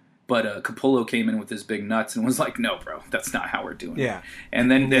said. But Capullo came in with his big nuts and was like, "No, bro, that's not how we're doing it." Yeah,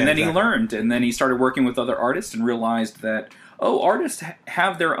 and then exactly. He learned, and then he started working with other artists and realized that artists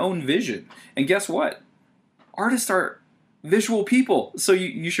have their own vision. And guess what? Artists are visual people, so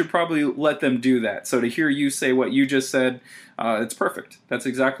you should probably let them do that. So to hear you say what you just said, it's perfect. That's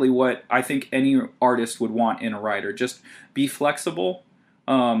exactly what I think any artist would want in a writer. Just be flexible.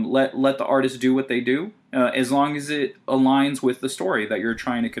 Let the artist do what they do, as long as it aligns with the story that you're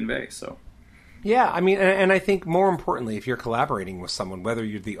trying to convey. So, yeah, I mean, and I think more importantly, if you're collaborating with someone, whether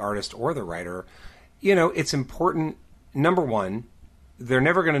you're the artist or the writer, it's important. Number one, they're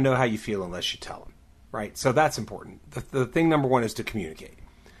never going to know how you feel unless you tell them. Right, so that's important. The thing number one is to communicate, ...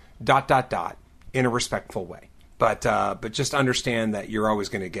 in a respectful way. But just understand that you're always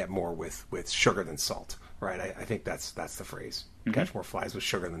going to get more with sugar than salt. Right, I think that's the phrase. Mm-hmm. Catch more flies with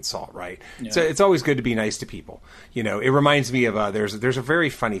sugar than salt. Right, yeah. So it's always good to be nice to people. It reminds me of there's a very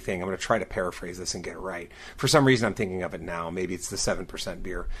funny thing. I'm going to try to paraphrase this and get it right. For some reason, I'm thinking of it now. Maybe it's the 7%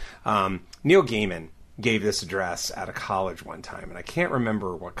 beer. Neil Gaiman gave this address at a college one time, and I can't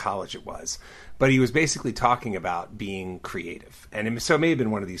remember what college it was, but he was basically talking about being creative. And so it may have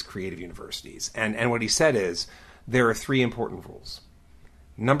been one of these creative universities. And what he said is, there are 3 important rules.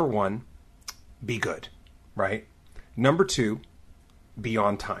 Number 1, be good, right? Number 2, be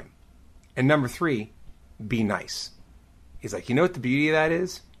on time. And number 3, be nice. He's like, you know what the beauty of that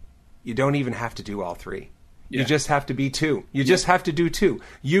is? You don't even have to do all 3. Yeah. You just have to be 2. You just have to do 2.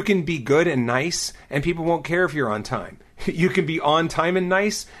 You can be good and nice, and people won't care if you're on time. You can be on time and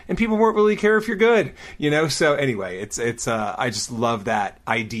nice, and people won't really care if you're good. So anyway, it's I just love that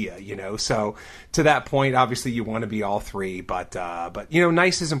idea. So to that point, obviously you want to be all 3, but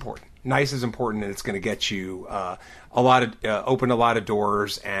nice is important. Nice is important, and it's going to get you open a lot of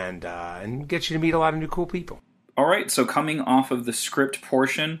doors and get you to meet a lot of new cool people. All right, so coming off of the script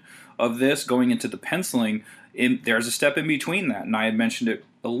portion of this, going into the penciling, there's a step in between that, and I had mentioned it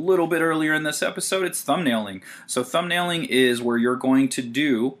a little bit earlier in this episode. It's thumbnailing. So thumbnailing is where you're going to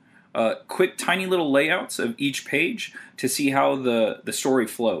do quick, tiny little layouts of each page to see how the story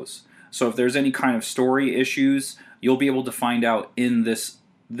flows. So if there's any kind of story issues, you'll be able to find out in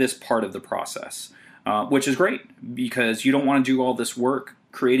this part of the process, which is great because you don't want to do all this work,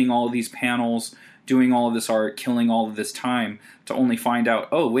 creating all of these panels, doing all of this art, killing all of this time to only find out,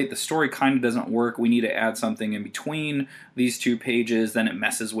 oh, wait, the story kind of doesn't work. We need to add something in between these 2 pages. Then it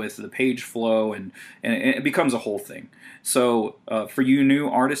messes with the page flow, and it becomes a whole thing. So for you new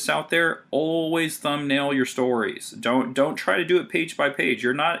artists out there, always thumbnail your stories. Don't try to do it page by page.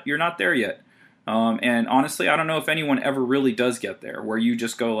 You're not there yet. And honestly, I don't know if anyone ever really does get there, where you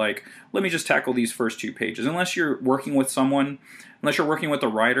just go like, let me just tackle these first 2 pages. Unless you're working with a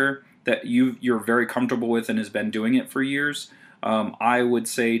writer that you're very comfortable with and has been doing it for years, I would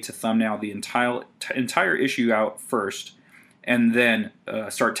say to thumbnail the entire issue out first, and then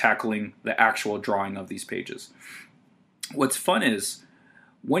start tackling the actual drawing of these pages. What's fun is,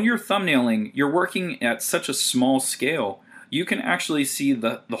 when you're thumbnailing, you're working at such a small scale, you can actually see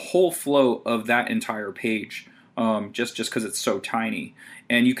the whole flow of that entire page just because it's so tiny.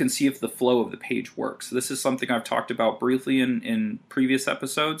 And you can see if the flow of the page works. This is something I've talked about briefly in previous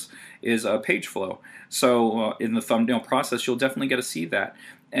episodes, is page flow. So in the thumbnail process, you'll definitely get to see that.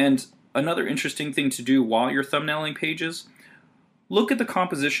 And another interesting thing to do while you're thumbnailing pages, look at the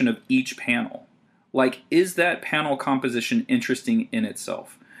composition of each panel. Like, is that panel composition interesting in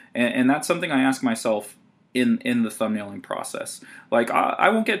itself? And that's something I ask myself in the thumbnailing process. Like, I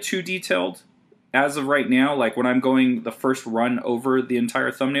won't get too detailed as of right now. Like, when I'm going the first run over the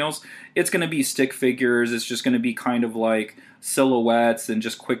entire thumbnails, it's going to be stick figures. It's just going to be kind of like silhouettes and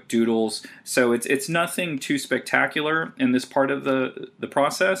just quick doodles. So it's nothing too spectacular in this part of the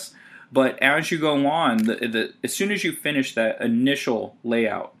process. But as you go on, as soon as you finish that initial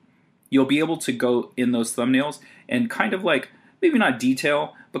layout, you'll be able to go in those thumbnails and kind of like, maybe not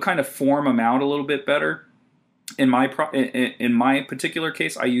detail, but kind of form them out a little bit better. In my particular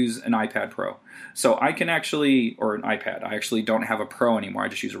case, I use an iPad Pro. So I can actually, or an iPad. I actually don't have a Pro anymore. I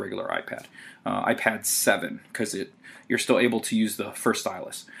just use a regular iPad. iPad 7, because you're still able to use the first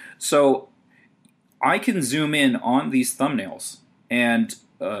stylus. So I can zoom in on these thumbnails and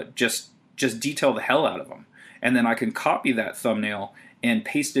just detail the hell out of them. And then I can copy that thumbnail and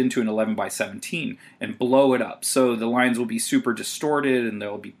paste it into an 11:17 and blow it up. So the lines will be super distorted and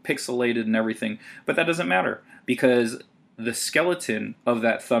they'll be pixelated and everything. But that doesn't matter, because the skeleton of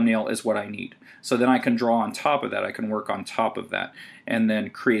that thumbnail is what I need. So then I can draw on top of that. I can work on top of that and then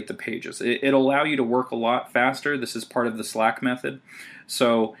create the pages. It'll allow you to work a lot faster. This is part of the Slack method.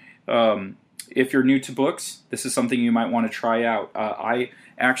 So if you're new to books, this is something you might want to try out. I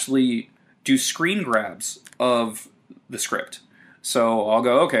actually do screen grabs of the script. So I'll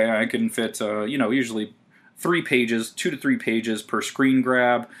go, okay, I can fit, usually 2 to 3 pages per screen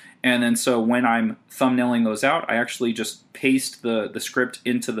grab. And then so when I'm thumbnailing those out, I actually just paste the script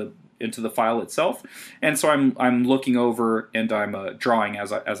into the file itself. And so I'm looking over and I'm drawing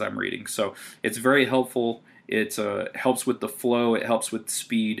as I'm reading. So it's very helpful. It helps with the flow. It helps with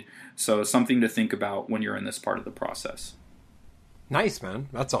speed. So something to think about when you're in this part of the process. Nice, man.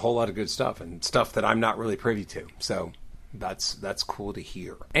 That's a whole lot of good stuff, and stuff that I'm not really privy to. So that's cool to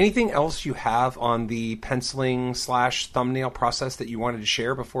hear. Anything else you have on the penciling / thumbnail process that you wanted to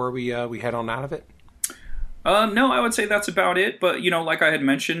share before we head on out of it? No, I would say that's about it. But, like I had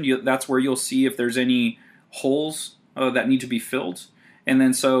mentioned, that's where you'll see if there's any holes that need to be filled. And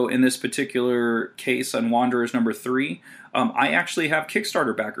then so in this particular case on Wanderers number 3, I actually have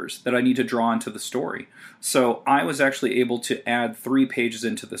Kickstarter backers that I need to draw into the story. So I was actually able to add 3 pages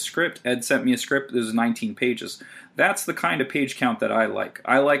into the script. Ed sent me a script that was 19 pages. That's the kind of page count that I like.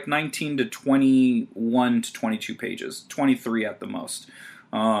 I like 19 to 21 to 22 pages, 23 at the most.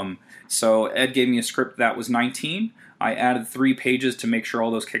 So Ed gave me a script that was 19. I added 3 pages to make sure all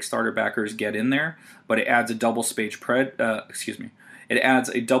those Kickstarter backers get in there, but it adds a double page spread. It adds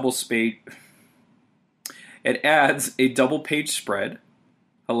a double page spread.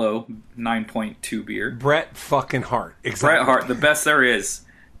 Hello, 9.2 beer. Bret fucking Hart. Exactly. Bret Hart, the best there is.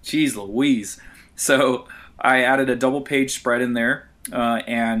 Jeez Louise. So I added a double page spread in there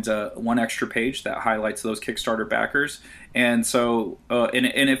and 1 extra page that highlights those Kickstarter backers. And so, and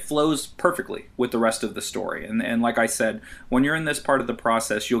it flows perfectly with the rest of the story. And like I said, when you're in this part of the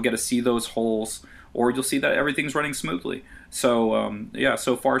process, you'll get to see those holes, or you'll see that everything's running smoothly. So,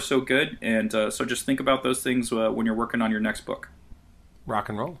 so far so good. And so just think about those things when you're working on your next book. Rock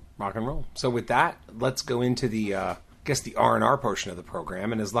and roll. So with that, let's go into the R&R portion of the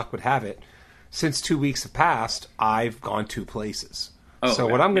program. And as luck would have it, since 2 weeks have passed, I've gone 2 places. So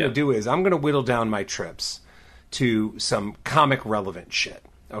what I'm going to do is I'm going to whittle down my trips to some comic relevant shit.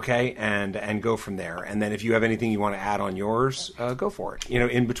 Okay, and go from there. And then if you have anything you want to add on yours, go for it.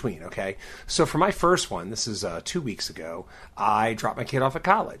 In between. Okay. So for my first one, this is 2 weeks ago, I dropped my kid off at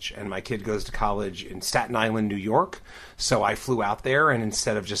college, and my kid goes to college in Staten Island, New York. So I flew out there, and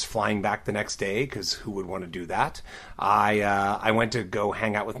instead of just flying back the next day, because who would want to do that, I went to go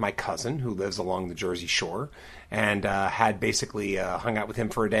hang out with my cousin who lives along the Jersey Shore, and had basically hung out with him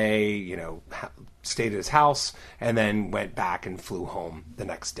for a day. Stayed at his house, and then went back and flew home the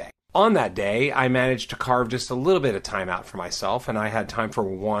next day. On that day, I managed to carve just a little bit of time out for myself, and I had time for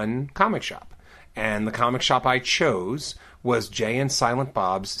one comic shop. And the comic shop I chose was Jay and Silent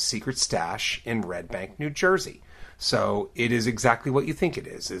Bob's Secret Stash in Red Bank, New Jersey. So it is exactly what you think it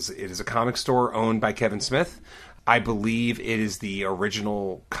is. It is a comic store owned by Kevin Smith. I believe it is the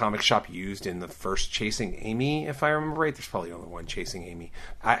original comic shop used in the first Chasing Amy, if I remember right. There's probably only one Chasing Amy.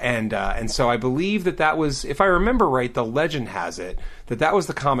 And so I believe that was, if I remember right, the legend has it, that was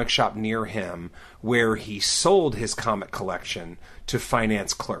the comic shop near him where he sold his comic collection to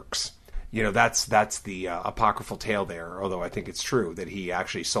finance Clerks. You know, that's the apocryphal tale there, although I think it's true that he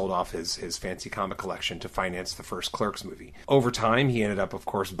actually sold off his fancy comic collection to finance the first Clerks movie. Over time, he ended up, of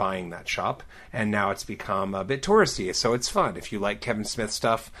course, buying that shop, and now it's become a bit touristy, so it's fun. If you like Kevin Smith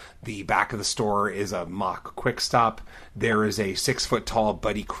stuff, the back of the store is a mock Quick Stop. There is a 6-foot-tall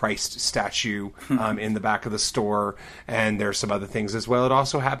Buddy Christ statue in the back of the store, and there's some other things as well. It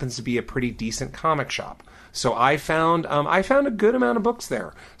also happens to be a pretty decent comic shop. So I found a good amount of books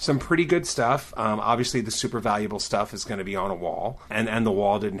there. Some pretty good stuff. Obviously, the super valuable stuff is going to be on a wall, and the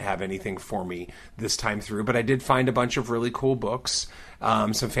wall didn't have anything for me this time through. But I did find a bunch of really cool books,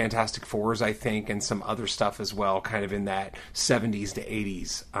 some Fantastic Fours, I think, and some other stuff as well, kind of in that 70s to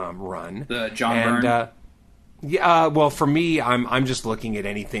 80s run. The John Byrne. Yeah, well, for me, I'm just looking at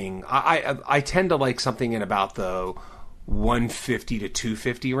anything. I tend to like something in about the 150 to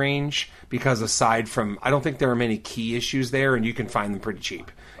 250 range, because aside from, I don't think there are many key issues there, and you can find them pretty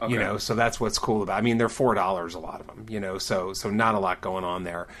cheap. Okay. You know, so that's what's cool about it. I mean, they're $4, a lot of them, you know, so not a lot going on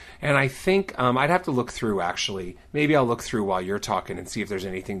there. And I think I'd have to look through, actually. Maybe I'll look through while you're talking and see if there's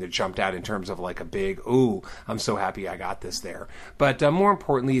anything that jumped out in terms of like a big, ooh, I'm so happy I got this there. But more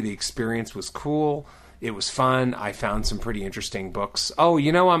importantly, the experience was cool. It was fun. I found some pretty interesting books. Oh,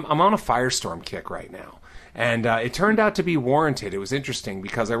 you know, I'm on a Firestorm kick right now. And it turned out to be warranted. It was interesting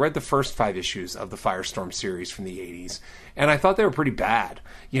because I read the first 5 issues of the Firestorm series from the 80s, and I thought they were pretty bad,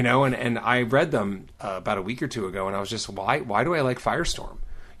 you know, and I read them about a week or two ago, and I was just, why do I like Firestorm?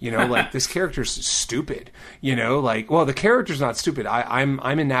 You know, like, this character's stupid, you know, like, well, the character's not stupid. I'm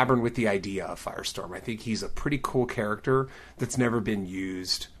enamored with the idea of Firestorm. I think he's a pretty cool character that's never been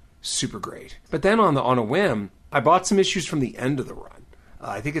used super great. But then on a whim, I bought some issues from the end of the run.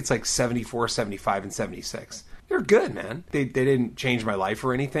 I think it's like 74, 75, and 76. They're good, man. They didn't change my life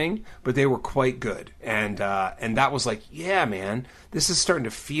or anything, but they were quite good. And that was like, yeah, man, this is starting to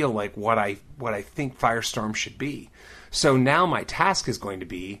feel like what I think Firestorm should be. So now my task is going to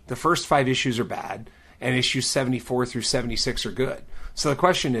be, the first 5 issues are bad, and issues 74 through 76 are good. So the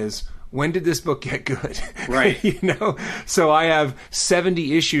question is, when did this book get good? Right. You know? So I have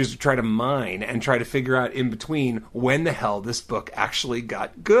 70 issues to try to mine and try to figure out in between when the hell this book actually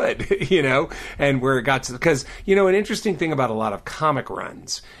got good, you know, and where it got to. Because, you know, an interesting thing about a lot of comic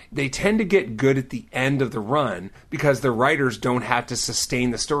runs, they tend to get good at the end of the run because the writers don't have to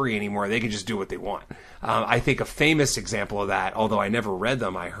sustain the story anymore. They can just do what they want. I think a famous example of that, although I never read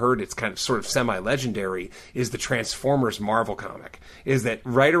them, I heard it's kind of sort of semi-legendary, is the Transformers Marvel comic. Is that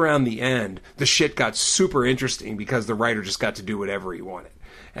right around the end, the shit got super interesting because the writer just got to do whatever he wanted.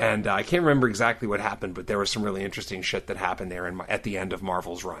 And I can't remember exactly what happened, but there was some really interesting shit that happened there at the end of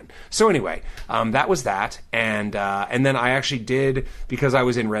Marvel's run. So anyway, that was that. And then I actually did, because I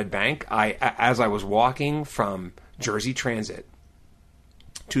was in Red Bank, as I was walking from Jersey Transit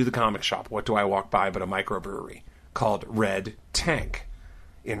to the comic shop, what do I walk by but a microbrewery called Red Tank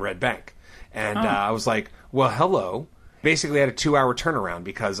in Red Bank. And I was like, well, hello. Basically, I had a 2-hour turnaround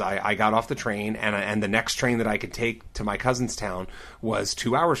because I got off the train, and the next train that I could take to my cousin's town was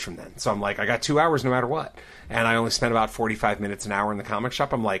 2 hours from then. So I'm like, I got 2 hours no matter what. And I only spent about 45 minutes, an hour in the comic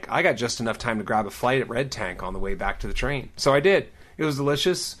shop. I'm like, I got just enough time to grab a flight at Red Tank on the way back to the train. So I did. It was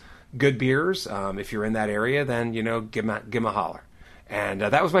delicious. Good beers. If you're in that area, then, you know, give 'em a holler. And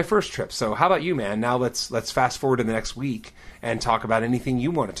that was my first trip. So how about you, man? Now let's fast forward to the next week and talk about anything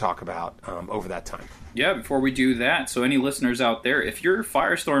you want to talk about over that time. Yeah, before we do that, so any listeners out there, if you're a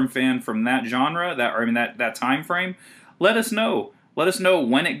Firestorm fan from that genre, that time frame, let us know. Let us know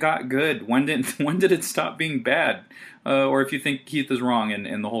when it got good. When did it stop being bad? Or if you think Keith is wrong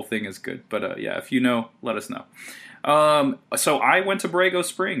and the whole thing is good. But yeah, if you know, let us know. So I went to Borrego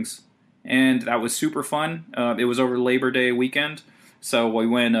Springs, and that was super fun. It was over Labor Day weekend. So we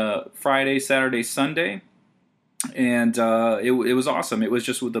went Friday, Saturday, Sunday, and it was awesome. It was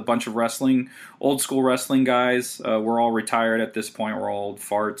just with a bunch of old school wrestling guys. We're all retired at this point. We're all old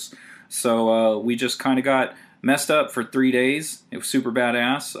farts. So we just kind of got messed up for 3 days. It was super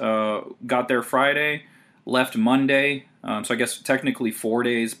badass. Got there Friday, left Monday. So I guess technically 4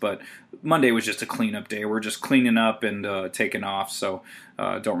 days, but Monday was just a cleanup day. We're just cleaning up and taking off, so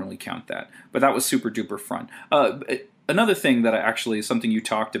don't really count that. But that was super duper fun. Another thing that something you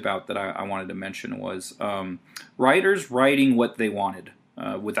talked about that I wanted to mention was writers writing what they wanted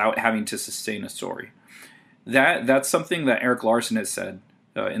without having to sustain a story. That's something that Eric Larson has said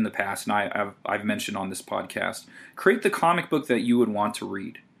in the past, and I've mentioned on this podcast. Create the comic book that you would want to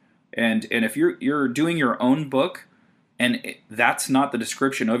read, and if you're doing your own book, and that's not the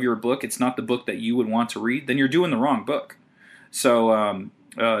description of your book, it's not the book that you would want to read, then you're doing the wrong book. So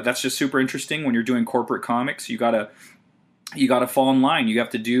that's just super interesting when you're doing corporate comics. You gotta you got to fall in line. You have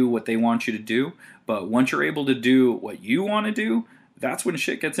to do what they want you to do. But once you're able to do what you want to do, that's when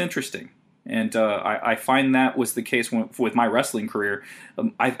shit gets interesting. And I find that was the case with my wrestling career.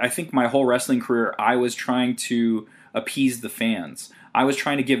 I think my whole wrestling career, I was trying to appease the fans. I was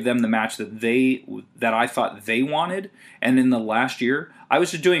trying to give them the match that I thought they wanted. And in the last year, I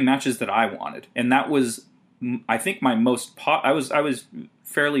was just doing matches that I wanted. And that was, I think, my most I was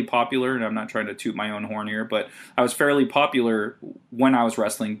fairly popular, and I'm not trying to toot my own horn here, but I was fairly popular when I was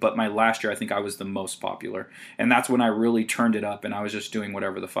wrestling, but my last year I think I was the most popular. And that's when I really turned it up, and I was just doing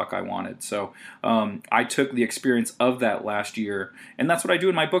whatever the fuck I wanted. So I took the experience of that last year, and that's what I do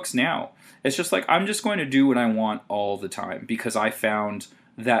in my books now. It's just like, I'm just going to do what I want all the time, because I found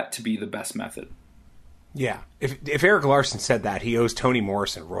that to be the best method. Yeah. If Eric Larson said that, he owes Toni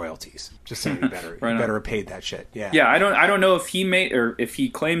Morrison royalties. Just saying, better have paid that shit. Yeah. Yeah, I don't know if he made, or if he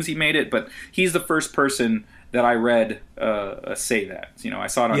claims he made it, but he's the first person that I read say that. You know, I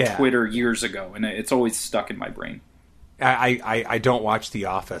saw it on Twitter years ago, and it's always stuck in my brain. I don't watch The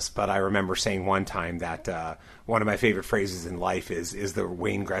Office, but I remember saying one time that one of my favorite phrases in life is the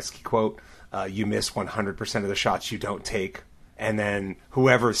Wayne Gretzky quote, you miss 100% of the shots you don't take. And then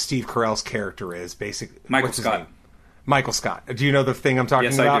whoever Steve Carell's character is, basically... Michael Scott. Michael Scott. Do you know the thing I'm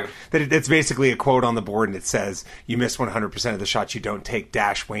talking about? Yes, I do. That it's basically a quote on the board, and it says, you miss 100% of the shots you don't take,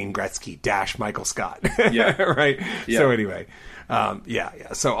 dash Wayne Gretzky, dash Michael Scott. Yeah. Right? Yeah. So anyway,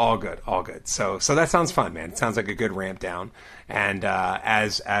 yeah. So all good. So that sounds fun, man. It sounds like a good ramp down. And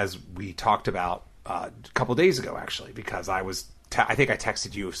as we talked about a couple days ago, actually, because I think I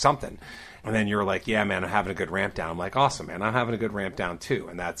texted you something, and then you're like, yeah, man, I'm having a good ramp down. I'm like, awesome, man, I'm having a good ramp down too.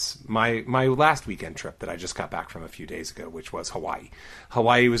 And that's my last weekend trip that I just got back from a few days ago, which was Hawaii.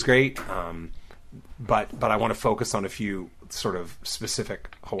 Hawaii was great, but I want to focus on a few sort of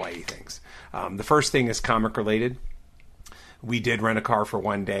specific Hawaii things. The first thing is comic related. We did rent a car for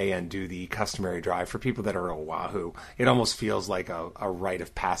one day and do the customary drive. For people that are at Oahu, it almost feels like a rite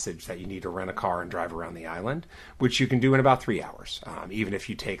of passage that you need to rent a car and drive around the island, which you can do in about 3 hours, even if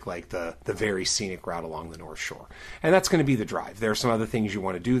you take like the very scenic route along the North Shore. And that's going to be the drive. There are some other things you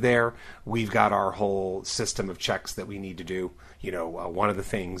want to do there. We've got our whole system of checks that we need to do. You know, one of the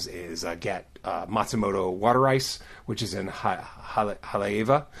things is get Matsumoto water ice, which is in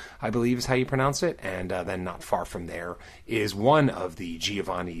Haleiwa, I believe is how you pronounce it. And then not far from there is one of the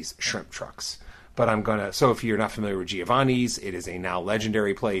Giovanni's shrimp trucks. But so if you're not familiar with Giovanni's, it is a now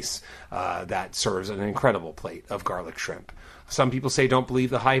legendary place that serves an incredible plate of garlic shrimp. Some people say don't believe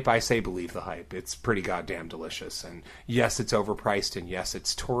the hype. I say believe the hype. It's pretty goddamn delicious. And yes, it's overpriced, and yes,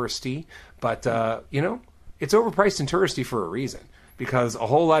 it's touristy. But, it's overpriced and touristy for a reason. Because a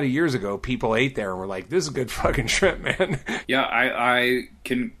whole lot of years ago, people ate there and were like, this is good fucking shrimp, man. Yeah, I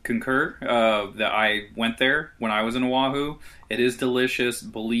can concur that I went there when I was in Oahu. It is delicious.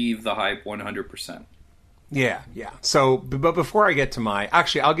 Believe the hype 100%. Yeah. So, but before I get to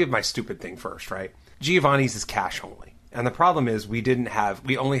actually, I'll give my stupid thing first, right? Giovanni's is cash only. And the problem is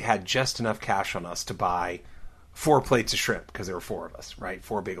we only had just enough cash on us to buy 4 plates of shrimp, because there were 4 of us, right?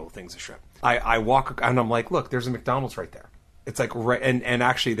 4 big old things of shrimp. I walk and I'm like, look, there's a McDonald's right there. It's like right, and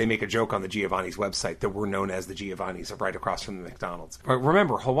actually they make a joke on the Giovanni's website that we're known as the Giovanni's, right across from the McDonald's. But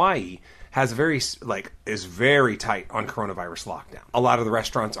remember, Hawaii has is very tight on coronavirus lockdown. A lot of the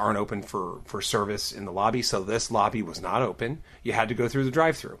restaurants aren't open for service in the lobby, so this lobby was not open. You had to go through the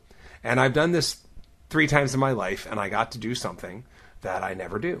drive-thru. And I've done this 3 times in my life, and I got to do something that I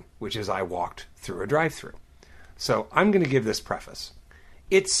never do, which is I walked through a drive-thru. So I'm going to give this preface.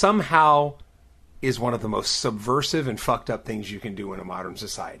 It somehow is one of the most subversive and fucked up things you can do in a modern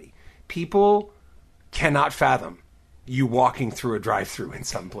society. People cannot fathom you walking through a drive-thru in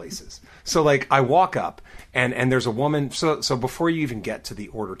some places. So like I walk up and there's a woman. So before you even get to the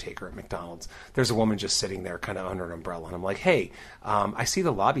order taker at McDonald's, there's a woman just sitting there kind of under an umbrella. And I'm like, hey, I see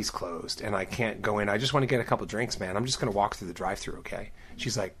the lobby's closed and I can't go in. I just want to get a couple drinks, man. I'm just going to walk through the drive-thru. Okay.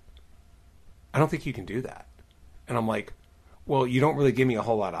 She's like, I don't think you can do that. And I'm like, well, you don't really give me a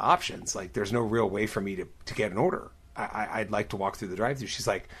whole lot of options. Like, there's no real way for me to get an order. I'd like to walk through the drive-thru. She's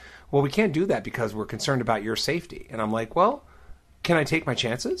like, well, we can't do that because we're concerned about your safety. And I'm like, well, can I take my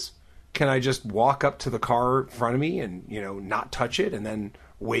chances? Can I just walk up to the car in front of me and, not touch it and then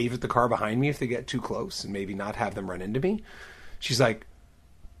wave at the car behind me if they get too close and maybe not have them run into me? She's like,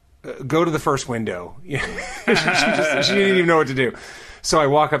 go to the first window. she didn't even know what to do. So I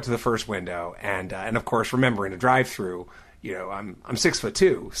walk up to the first window, and of course, remember in a drive-through, I'm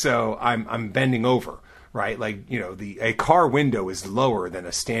 6'2", so I'm bending over, right? Like a car window is lower than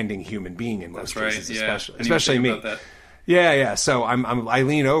a standing human being in most cases, yeah. especially me. Yeah. So I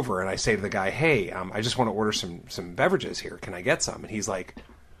lean over and I say to the guy, "Hey, I just want to order some beverages here. Can I get some?" And he's like,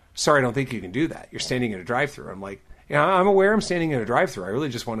 "Sorry, I don't think you can do that. You're standing in a drive-thru." I'm like, "Yeah, I'm aware I'm standing in a drive-thru. I really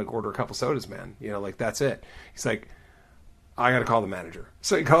just want to order a couple sodas, man. Like that's it." He's like, "I got to call the manager."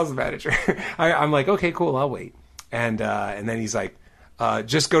 So he calls the manager. I'm like, "Okay, cool. I'll wait." And then he's like,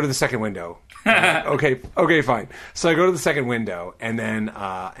 "Just go to the second window." Okay, fine. So I go to the second window, and then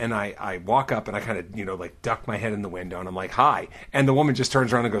I walk up, and I kind of like duck my head in the window, and I'm like, "Hi," and the woman just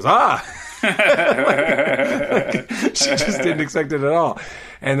turns around and goes, "Ah." She just didn't expect it at all.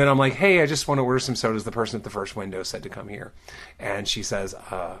 And then I'm like, "Hey, I just want to order some sodas. The person at the first window said to come here." And she says,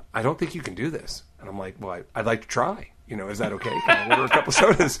 "I don't think you can do this." And I'm like, "Well, I'd like to try. Is that okay? Can I order a couple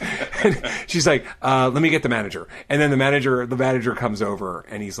sodas?" And she's like, "Let me get the manager." And then the manager comes over,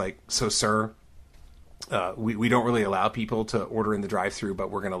 and he's like, "So, sir, we don't really allow people to order in the drive-thru,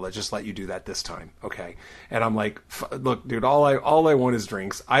 but we're gonna just let you do that this time, okay?" And I'm like, "Look, dude, all I want is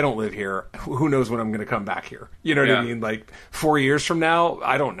drinks. I don't live here. Who knows when I'm gonna come back here? You know what I mean? Like 4 years from now,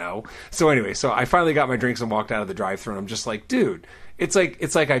 I don't know." So anyway, I finally got my drinks and walked out of the drive-thru, and I'm just like, dude. It's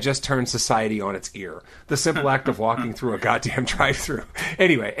like I just turned society on its ear. The simple act of walking through a goddamn drive-thru.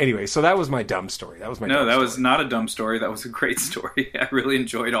 Anyway, so that was my dumb story. That was not a dumb story. That was a great story. I really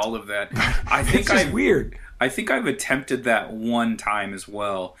enjoyed all of that. I think weird. I think I've attempted that one time as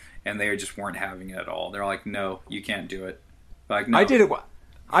well, and they just weren't having it at all. They're like, "No, you can't do it." Like, no. I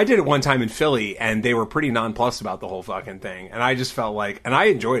did it one time in Philly, and they were pretty nonplussed about the whole fucking thing. And I just felt like, and I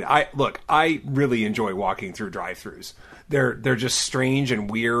enjoyed it. I really enjoy walking through drive-thrus. They're just strange and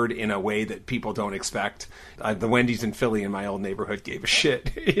weird in a way that people don't expect. The Wendy's in Philly in my old neighborhood gave a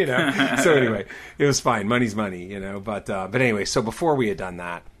shit, So anyway, it was fine. Money's money, But anyway, so before we had done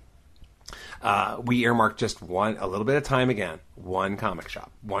that, we earmarked just a little bit of time again. One comic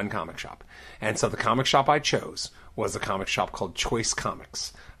shop. And so the comic shop I chose was a comic shop called Choice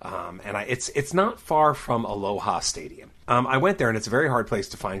Comics. And it's not far from Aloha Stadium. I went there, and it's a very hard place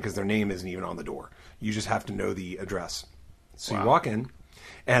to find because their name isn't even on the door. You just have to know the address. So You walk in,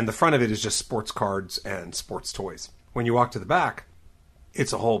 and the front of it is just sports cards and sports toys. When you walk to the back,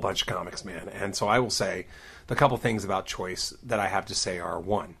 it's a whole bunch of comics, man. And so I will say the couple things about Choice that I have to say are,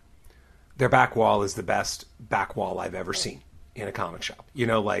 one, their back wall is the best back wall I've ever seen in a comic shop.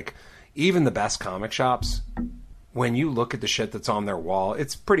 Like, even the best comic shops, when you look at the shit that's on their wall,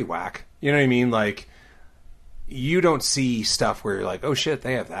 it's pretty whack. You know what I mean? Like, you don't see stuff where you're like, "Oh shit,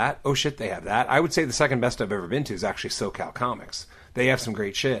 they have that. Oh shit, they have that." I would say the second best I've ever been to is actually SoCal Comics. They have some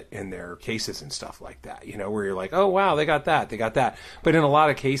great shit in their cases and stuff like that, where you're like, "Oh wow, they got that. But in a lot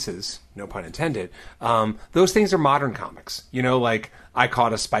of cases, no pun intended, those things are modern comics. Like I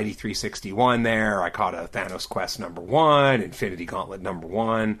caught a Spidey 361 there. I caught a Thanos Quest #1, Infinity Gauntlet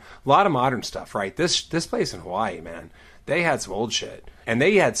 #1. A lot of modern stuff, right? This place in Hawaii, man, they had some old shit. And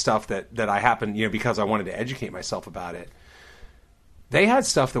they had stuff that I happened, because I wanted to educate myself about it. They had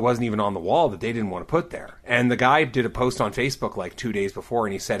stuff that wasn't even on the wall that they didn't want to put there. And the guy did a post on Facebook like 2 days before,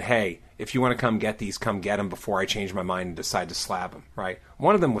 and he said, "Hey, if you want to come get these, come get them before I change my mind and decide to slab them," right?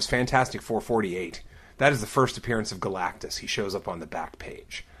 One of them was Fantastic 448. That is the first appearance of Galactus. He shows up on the back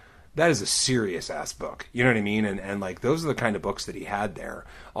page. That is a serious-ass book. You know what I mean? And like, those are the kind of books that he had there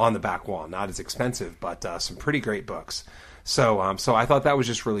on the back wall. Not as expensive, but some pretty great books. So I thought that was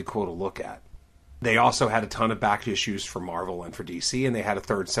just really cool to look at. They also had a ton of back issues for Marvel and for DC, and they had a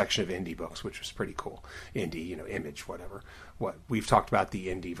third section of indie books, which was pretty cool. Indie, Image, whatever. What we've talked about the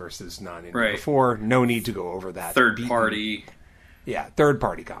indie versus non-indie before. No need to go over that. Third party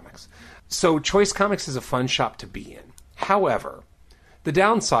comics. So Choice Comics is a fun shop to be in. However, the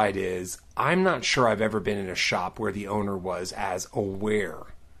downside is I'm not sure I've ever been in a shop where the owner was as aware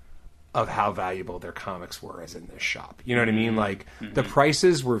of how valuable their comics were as in this shop. You know what I mean? Like, the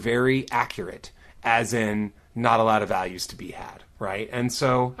prices were very accurate, as in not a lot of values to be had, right? And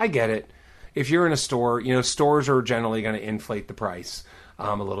so I get it. If you're in a store, stores are generally going to inflate the price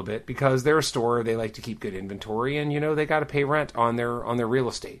a little bit because they're a store. They like to keep good inventory, and they got to pay rent on their real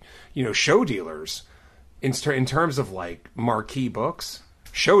estate. Show dealers, in terms of like marquee books,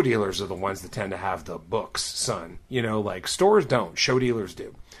 show dealers are the ones that tend to have the books, son. Like stores don't, show dealers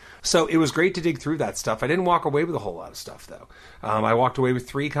do. So it was great to dig through that stuff. I didn't walk away with a whole lot of stuff, though. I walked away with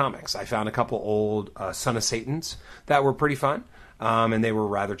 3 comics. I found a couple old Son of Satans that were pretty fun, and they were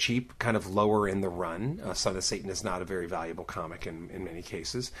rather cheap, kind of lower in the run. Son of Satan is not a very valuable comic in many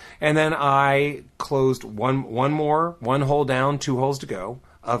cases. And then I closed one hole down, 2 holes to go,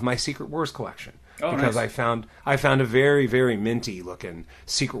 of my Secret Wars collection. because nice. I found a very, very minty looking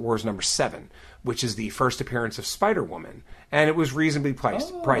Secret Wars #7, which is the first appearance of Spider-Woman, and it was reasonably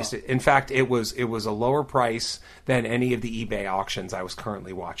priced. In fact, it was a lower price than any of the eBay auctions I was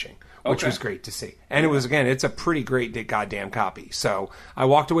currently watching, which was great to see. And it was, again, it's a pretty great goddamn copy. So I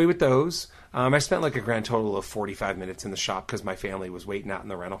walked away with those. I spent like a grand total of 45 minutes in the shop because my family was waiting out in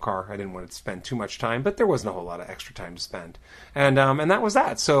the rental car. I didn't want to spend too much time, but there wasn't a whole lot of extra time to spend. And that was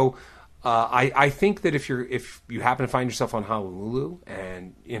that. So I think that if you happen to find yourself on Honolulu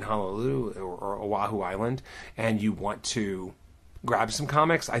and in Honolulu or Oahu Island and you want to grab some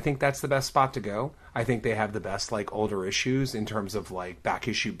comics, I think that's the best spot to go. I think they have the best like older issues in terms of like back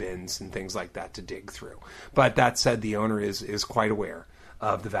issue bins and things like that to dig through. But that said, the owner is quite aware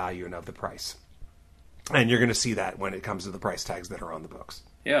of the value and of the price. And you're going to see that when it comes to the price tags that are on the books.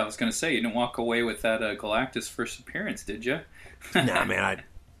 Yeah, I was going to say, you didn't walk away with that Galactus first appearance, did you? Nah, man, I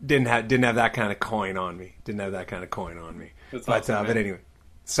didn't have that kind of coin on me. That's But awesome, but anyway.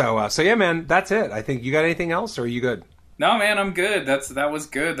 So yeah, man, that's it. I think you got anything else, or are you good? No, man, I'm good. That was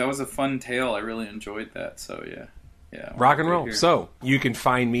good. That was a fun tale. I really enjoyed that. So yeah. Rock and roll. So you can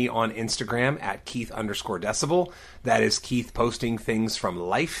find me on Instagram at Keith_Decibel. That is Keith posting things from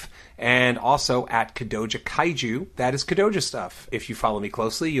life. And also at Kadoja Kaiju. That is Kadoja stuff. If you follow me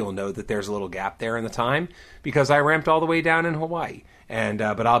closely, you'll know that there's a little gap there in the time because I ramped all the way down in Hawaii. And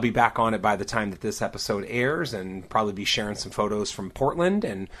but I'll be back on it by the time that this episode airs, and probably be sharing some photos from Portland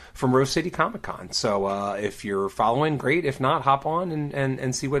and from Rose City Comic Con. So if you're following, great. If not, hop on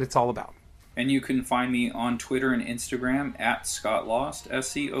and see what it's all about. And you can find me on Twitter and Instagram at ScottLost,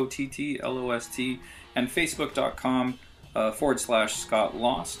 SCOTTLOST, and Facebook.com /Scott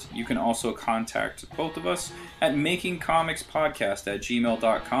Lost. You can also contact both of us at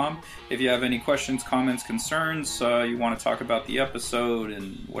makingcomicspodcast@gmail.com. If you have any questions, comments, concerns, you want to talk about the episode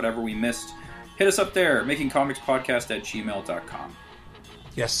and whatever we missed, hit us up there, makingcomicspodcast@gmail.com.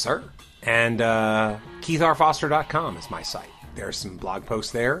 Yes, sir. And KeithRFoster.com is my site. There's some blog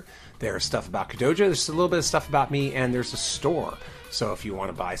posts there. There's stuff about Kadoja. There's a little bit of stuff about me, and there's a store. So if you want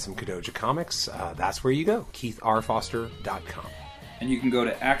to buy some Kadoja comics, that's where you go, KeithRFoster.com. And you can go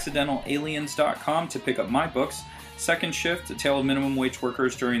to accidentalaliens.com to pick up my books, Second Shift, A Tale of Minimum Wage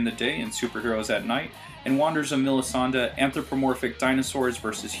Workers During the Day and Superheroes at Night, and Wonders of Milisanda, Anthropomorphic Dinosaurs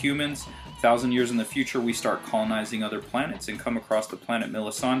versus Humans. 1,000 years in the future, we start colonizing other planets and come across the planet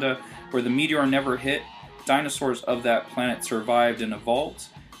Milisanda, where the meteor never hit. Dinosaurs of that planet survived and evolved.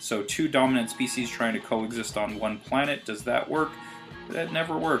 So two dominant species trying to coexist on one planet. Does that work? That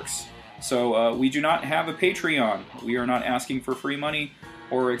never works. So we do not have a Patreon. We are not asking for free money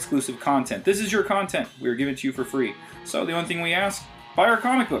or exclusive content. This is your content. We're giving it to you for free. So the only thing we ask, buy our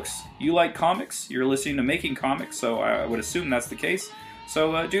comic books. You like comics. You're listening to Making Comics, so I would assume that's the case.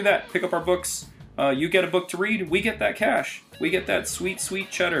 So do that. Pick up our books. You get a book to read. We get that cash. We get that sweet,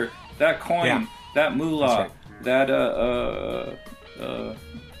 sweet cheddar. That coin. That moolah. Right. That,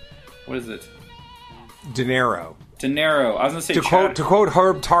 what is it? Dinero. I was going to say to quote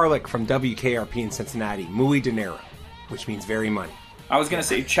Herb Tarlick from WKRP in Cincinnati, muy dinero, which means very money. I was going to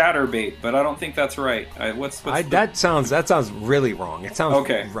say chatterbait, but I don't think that's right. That sounds really wrong. It sounds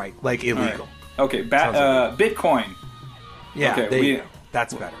right, like illegal. Right. Okay, Bitcoin. Yeah, okay, there you go.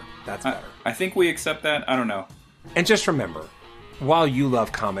 That's better. That's better. I think we accept that. I don't know. And just remember, while you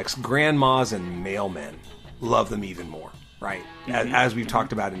love comics, grandmas and mailmen love them even more, right? Mm-hmm. As we've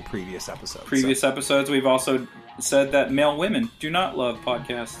talked about in previous episodes. Episodes, we've also said that male women do not love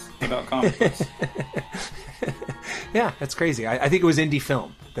podcasts about comic books. Yeah, that's crazy. I think it was indie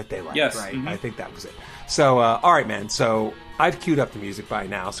film that they liked, yes, right? Mm-hmm. I think that was it. So, all right, man. So I've queued up the music by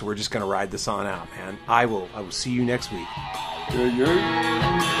now, so we're just going to ride this on out, man. I will see you next week.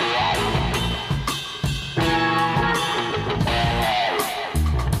 Yeah.